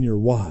doesn't mean you're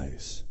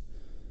wise.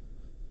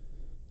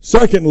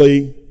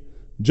 Secondly,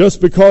 just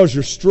because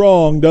you're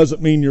strong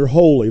doesn't mean you're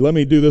holy. Let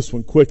me do this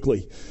one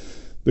quickly.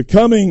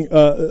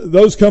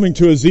 Those coming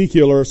to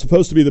Ezekiel are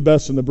supposed to be the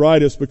best and the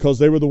brightest because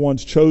they were the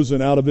ones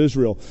chosen out of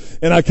Israel.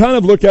 And I kind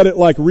of look at it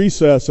like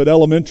recess at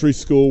elementary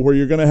school where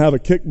you're going to have a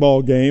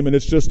kickball game and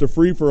it's just a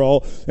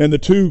free-for-all and the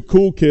 2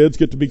 cool kids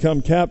get to become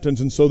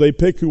captains and so they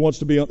pick who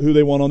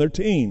they want on their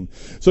team.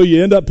 So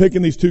you end up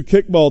picking these 2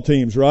 kickball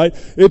teams, right?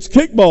 It's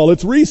kickball,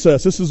 it's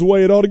recess, this is the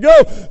way it ought to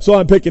go. So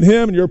I'm picking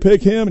him and you're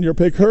pick him and you're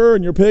pick her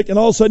and you're pick, and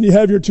all of a sudden you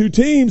have your 2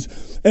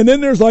 teams and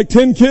then there's like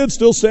 10 kids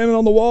still standing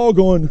on the wall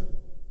going,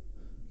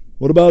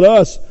 what about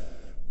us?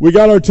 We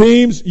got our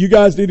teams. You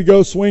guys need to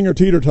go swing or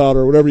teeter-totter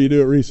or whatever you do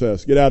at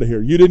recess. Get out of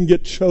here. You didn't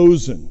get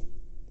chosen.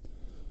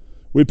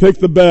 We picked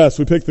the best.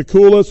 We picked the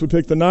coolest. We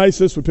picked the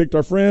nicest. We picked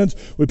our friends.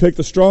 We picked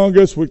the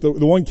strongest. We picked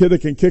the one kid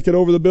that can kick it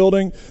over the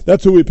building.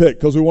 That's who we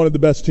picked because we wanted the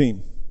best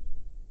team.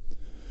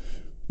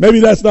 Maybe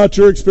that's not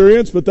your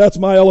experience, but that's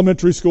my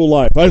elementary school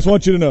life. I just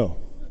want you to know.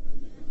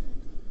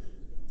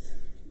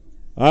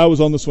 I was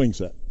on the swing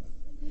set.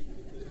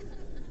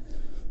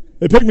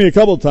 They picked me a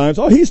couple of times.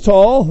 Oh, he's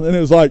tall. And it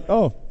was like,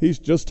 oh, he's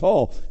just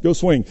tall. Go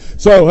swing.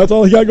 So that's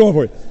all he got going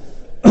for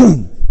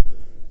you.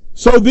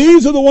 So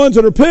these are the ones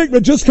that are picked,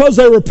 but just because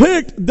they were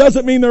picked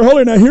doesn't mean they're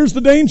holy. Now here's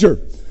the danger.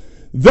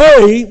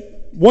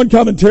 One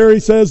commentary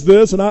says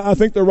this, and I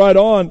think they're right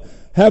on,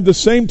 have the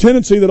same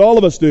tendency that all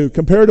of us do,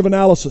 comparative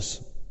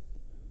analysis.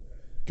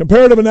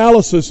 Comparative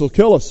analysis will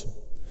kill us.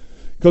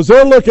 Because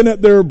they're looking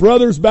at their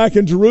brothers back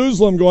in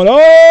Jerusalem going,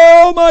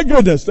 oh my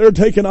goodness, they're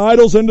taking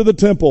idols into the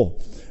temple.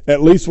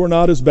 At least we're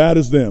not as bad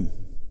as them.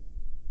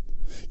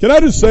 Can I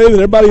just say that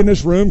everybody in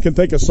this room can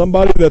think of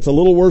somebody that's a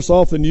little worse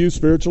off than you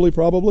spiritually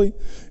probably?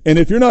 And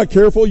if you're not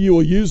careful, you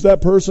will use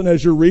that person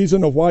as your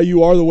reason of why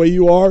you are the way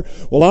you are.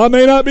 Well, I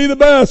may not be the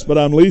best, but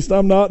at least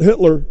I'm not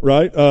Hitler,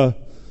 right?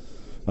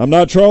 I'm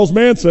not Charles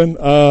Manson.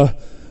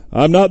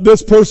 I'm not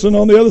this person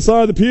on the other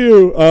side of the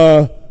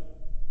pew.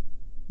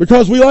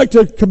 Because we like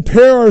to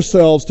compare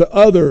ourselves to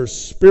others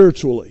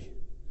spiritually.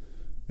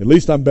 At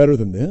least I'm better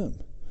than them.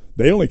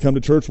 They only come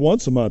to church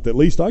once a month. At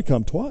least I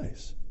come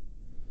twice.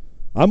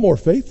 I'm more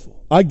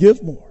faithful. I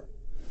give more.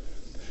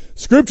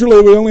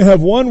 Scripturally, we only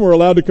have one we're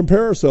allowed to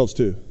compare ourselves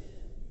to.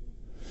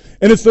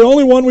 And it's the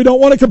only one we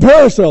don't want to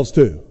compare ourselves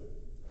to.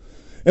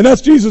 And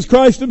that's Jesus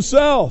Christ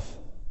himself.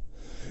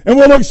 And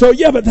we'll look, so,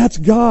 yeah, but that's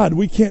God.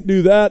 We can't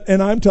do that.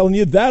 And I'm telling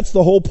you, that's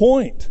the whole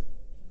point.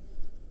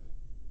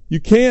 You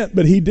can't,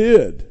 but he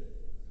did.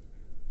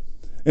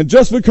 And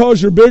just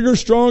because you're bigger,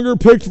 stronger,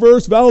 picked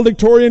first,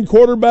 valedictorian,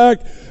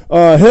 quarterback,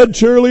 head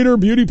cheerleader,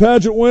 beauty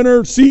pageant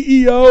winner,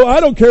 CEO, I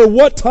don't care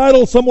what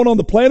title someone on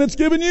the planet's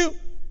given you,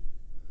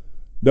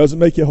 doesn't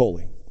make you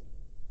holy.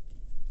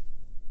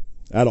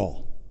 At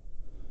all.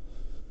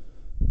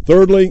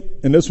 Thirdly,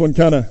 and this one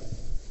kind of,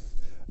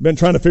 I've been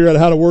trying to figure out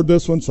how to word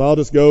this one, so I'll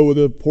just go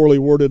with a poorly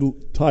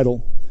worded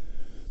title.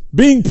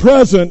 Being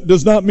present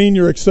does not mean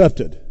you're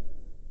accepted.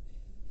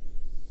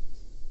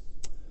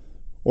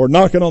 Or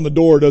knocking on the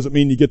door doesn't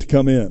mean you get to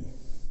come in.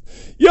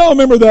 Y'all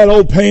remember that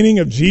old painting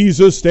of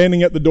Jesus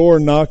standing at the door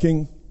and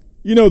knocking?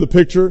 You know the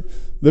picture.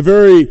 The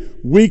very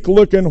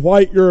weak-looking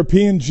white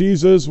European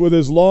Jesus with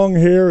his long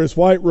hair, his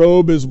white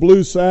robe, his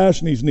blue sash,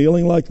 and he's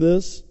kneeling like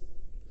this,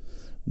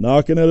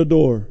 knocking at a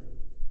door,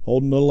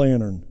 holding a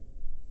lantern.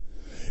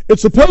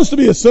 It's supposed to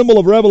be a symbol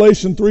of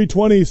Revelation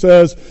 3:20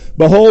 says,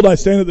 behold, I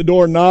stand at the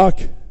door and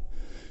knock.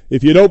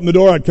 If you'd open the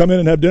door, I'd come in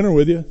and have dinner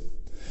with you.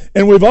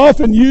 And we've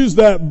often used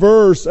that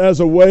verse as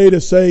a way to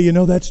say, you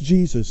know, that's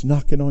Jesus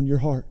knocking on your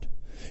heart.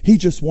 He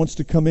just wants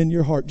to come in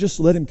your heart.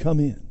 Just let him come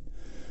in.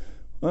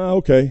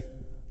 Okay.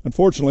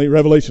 Unfortunately,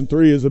 Revelation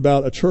 3 is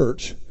about a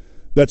church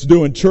that's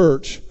doing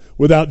church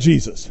without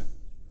Jesus.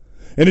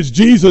 And it's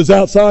Jesus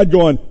outside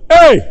going,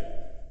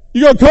 hey,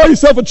 you going to call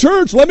yourself a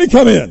church? Let me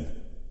come in.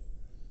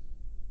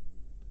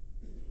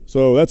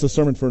 So that's a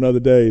sermon for another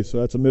day.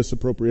 So that's a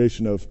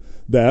misappropriation of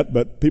that.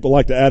 But people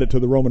like to add it to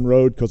the Roman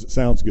road because it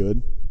sounds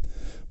good.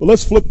 But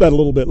let's flip that a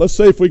little bit. Let's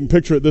say if we can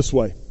picture it this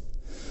way.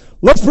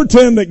 Let's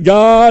pretend that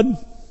God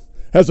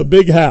has a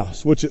big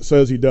house, which it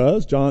says he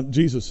does.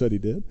 Jesus said he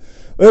did.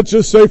 Let's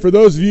just say for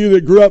those of you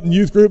that grew up in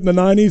youth group in the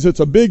 90s, it's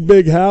a big,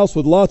 big house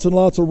with lots and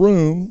lots of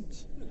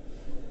rooms.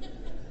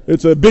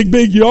 It's a big,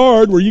 big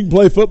yard where you can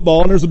play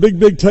football, and there's a big,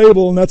 big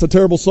table, and that's a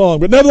terrible song.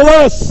 But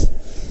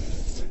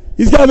nevertheless,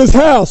 he's got his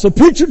house. So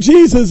picture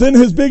Jesus in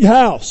his big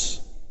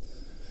house.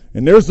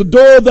 And there's the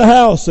door of the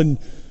house, and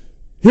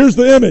here's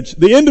the image.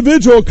 The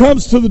individual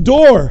comes to the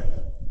door.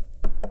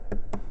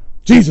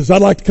 Jesus,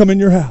 I'd like to come in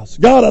your house.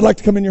 God, I'd like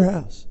to come in your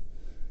house.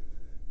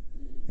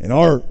 And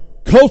our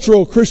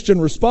cultural Christian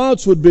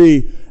response would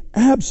be,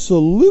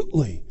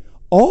 absolutely.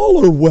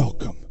 All are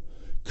welcome.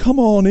 Come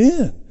on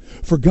in.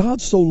 For God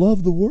so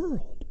loved the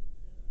world.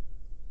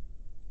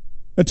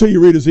 Until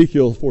you read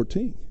Ezekiel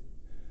 14.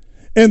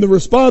 And the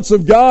response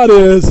of God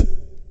is,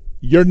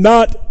 you're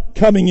not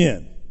coming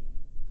in.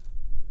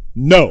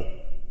 No.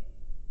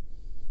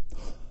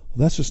 Well,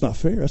 that's just not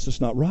fair. That's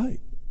just not right.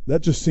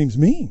 That just seems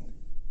mean.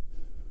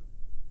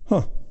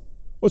 Well,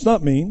 it's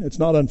not mean. It's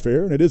not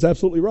unfair. And it is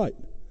absolutely right.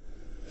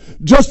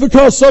 Just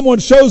because someone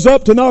shows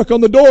up to knock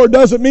on the door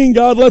doesn't mean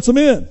God lets them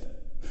in.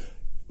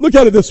 Look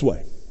at it this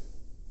way.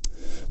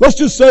 Let's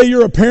just say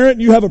you're a parent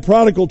and you have a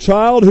prodigal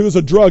child who is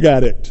a drug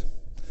addict.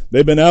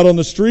 They've been out on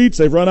the streets.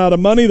 They've run out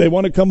of money. They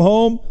want to come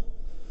home.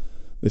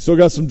 They still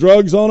got some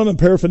drugs on them and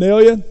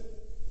paraphernalia.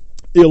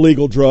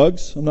 Illegal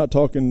drugs. I'm not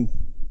talking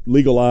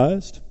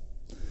legalized.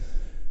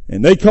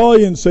 And they call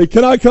you and say,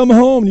 can I come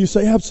home? And you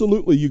say,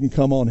 absolutely, you can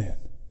come on in.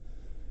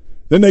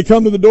 Then they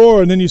come to the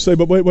door and then you say,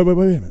 but wait a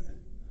minute.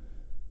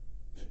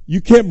 You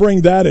can't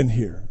bring that in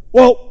here.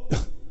 Well,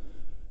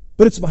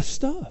 but it's my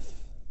stuff.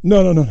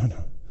 No.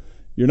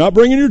 You're not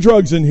bringing your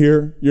drugs in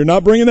here. You're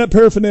not bringing that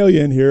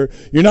paraphernalia in here.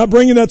 You're not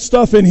bringing that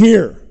stuff in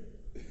here.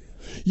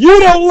 You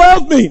don't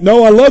love me.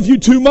 No, I love you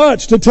too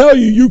much to tell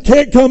you you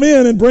can't come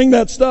in and bring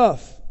that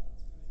stuff.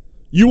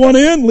 You want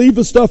in? Leave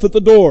the stuff at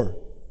the door.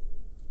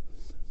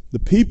 The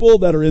people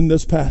that are in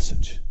this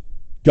passage,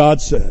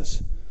 God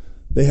says,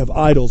 they have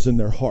idols in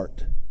their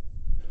heart.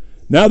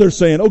 Now they're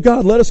saying, oh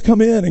God, let us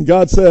come in. And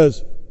God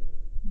says,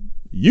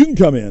 you can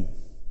come in.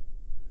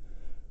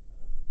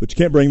 But you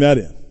can't bring that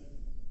in.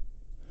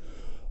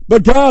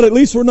 But God, at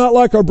least we're not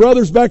like our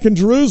brothers back in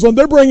Jerusalem.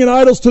 They're bringing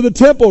idols to the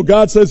temple.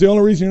 God says the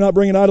only reason you're not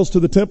bringing idols to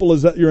the temple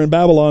is that you're in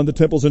Babylon. The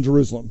temple's in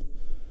Jerusalem.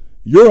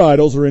 Your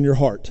idols are in your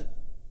heart.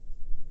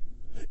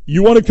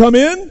 You want to come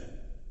in?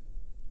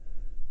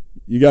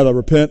 You got to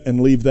repent and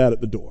leave that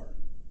at the door.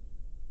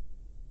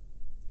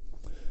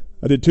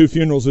 I did 2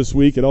 funerals this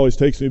week. It always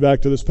takes me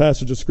back to this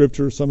passage of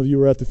Scripture. Some of you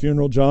were at the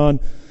funeral. John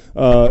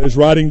is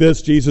writing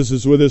this. Jesus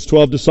is with his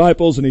 12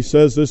 disciples, and he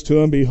says this to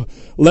them,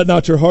 let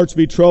not your hearts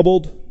be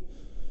troubled.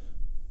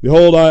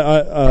 Behold,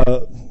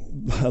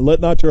 let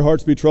not your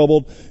hearts be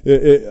troubled.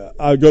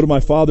 I go to my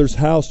Father's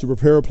house to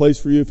prepare a place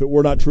for you. If it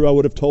were not true, I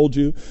would have told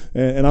you.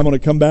 And I'm going to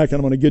come back and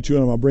I'm going to get you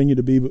and I'm going to bring you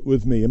to be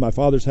with me. In my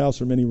Father's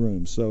house are many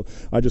rooms. So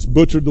I just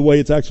butchered the way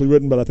it's actually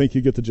written, but I think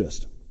you get the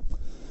gist.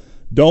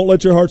 Don't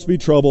let your hearts be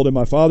troubled. In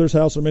my Father's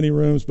house are many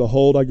rooms.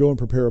 Behold, I go and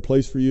prepare a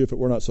place for you. If it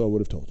were not so, I would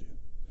have told you.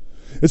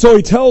 And so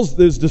he tells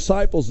his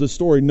disciples this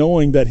story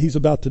knowing that he's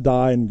about to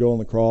die and go on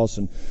the cross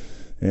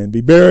and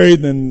be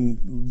buried, and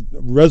then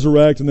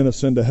resurrect, and then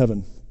ascend to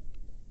heaven.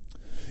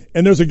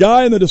 And there's a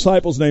guy in the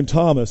disciples named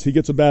Thomas. He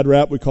gets a bad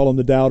rap. We call him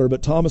the doubter.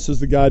 But Thomas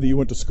is the guy that you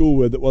went to school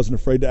with that wasn't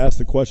afraid to ask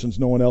the questions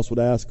no one else would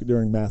ask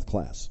during math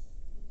class.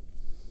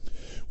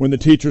 When the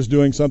teacher's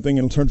doing something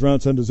and turns around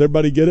and says, does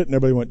everybody get it? And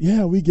everybody went,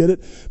 yeah, we get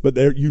it. But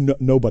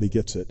nobody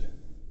gets it.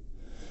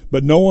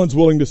 But no one's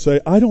willing to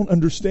say, I don't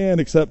understand,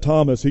 except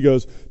Thomas. He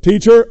goes,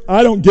 teacher,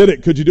 I don't get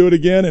it. Could you do it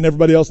again? And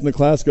everybody else in the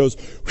class goes,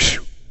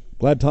 whew.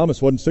 Glad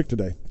Thomas wasn't sick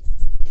today.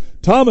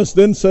 Thomas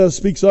then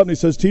speaks up and he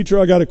says, teacher,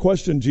 I got a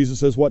question. Jesus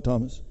says, what,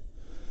 Thomas?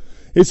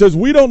 He says,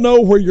 we don't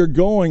know where you're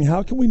going.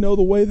 How can we know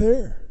the way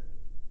there?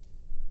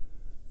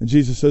 And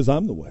Jesus says,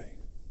 I'm the way.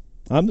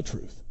 I'm the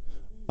truth.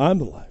 I'm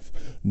the life.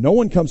 No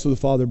one comes to the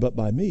Father but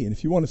by me. And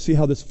if you want to see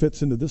how this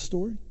fits into this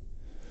story,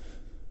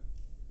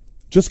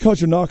 just because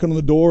you're knocking on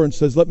the door and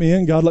says, let me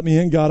in, God,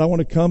 I want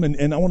to come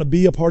and I want to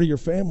be a part of your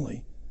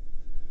family.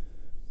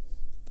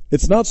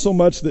 It's not so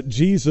much that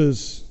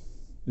Jesus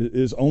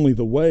is only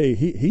the way.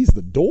 He's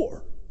the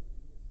door.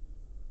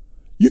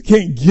 You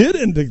can't get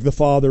into the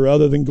Father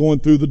other than going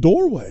through the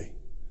doorway.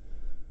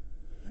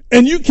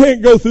 And you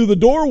can't go through the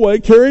doorway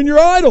carrying your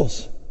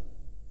idols.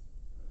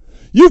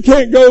 You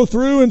can't go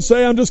through and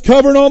say, I'm just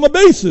covering all my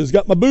bases.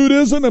 Got my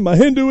Buddhism and my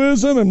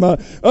Hinduism and my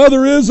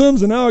other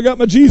isms, and now I got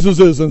my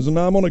Jesus-isms, and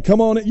now I'm going to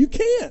come on it. You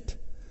can't.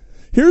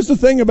 Here's the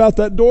thing about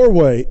that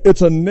doorway.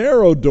 It's a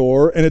narrow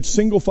door, and it's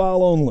single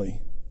file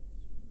only.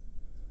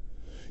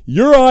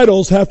 Your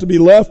idols have to be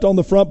left on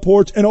the front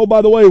porch. And oh,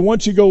 by the way,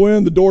 once you go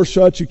in, the door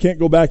shuts. You can't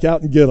go back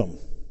out and get them.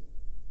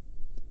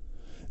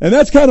 And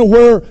that's kind of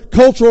where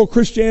cultural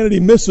Christianity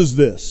misses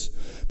this.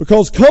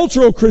 Because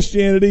cultural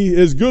Christianity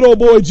is good old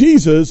boy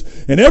Jesus,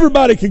 and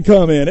everybody can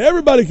come in.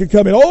 Everybody can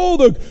come in. Oh,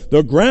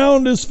 the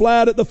ground is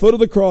flat at the foot of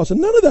the cross.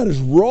 And none of that is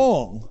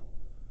wrong.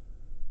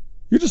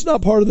 You're just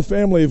not part of the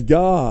family of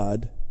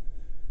God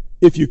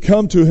if you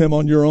come to Him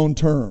on your own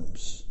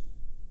terms.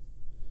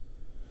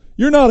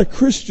 You're not a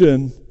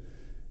Christian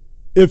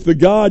if the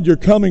God you're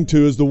coming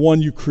to is the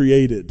one you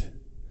created.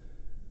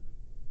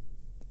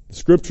 The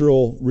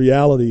scriptural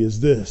reality is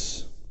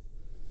this.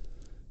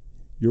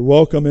 You're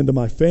welcome into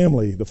my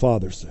family, the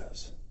Father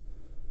says.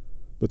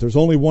 But there's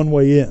only one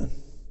way in,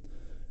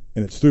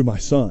 and it's through my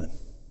Son.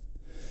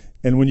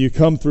 And when you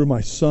come through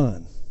my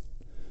Son,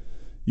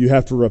 you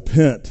have to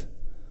repent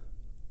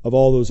of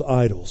all those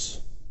idols.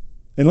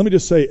 And let me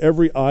just say,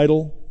 every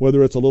idol,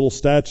 whether it's a little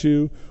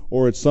statue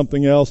or it's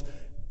something else,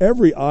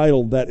 every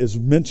idol that is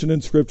mentioned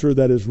in Scripture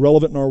that is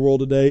relevant in our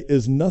world today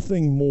is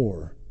nothing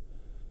more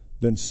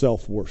than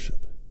self-worship.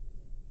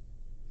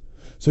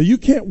 So you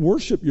can't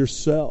worship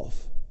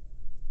yourself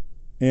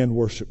and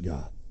worship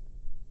God.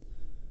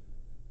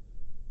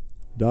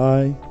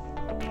 Die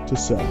to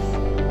self.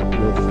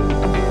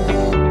 Live free.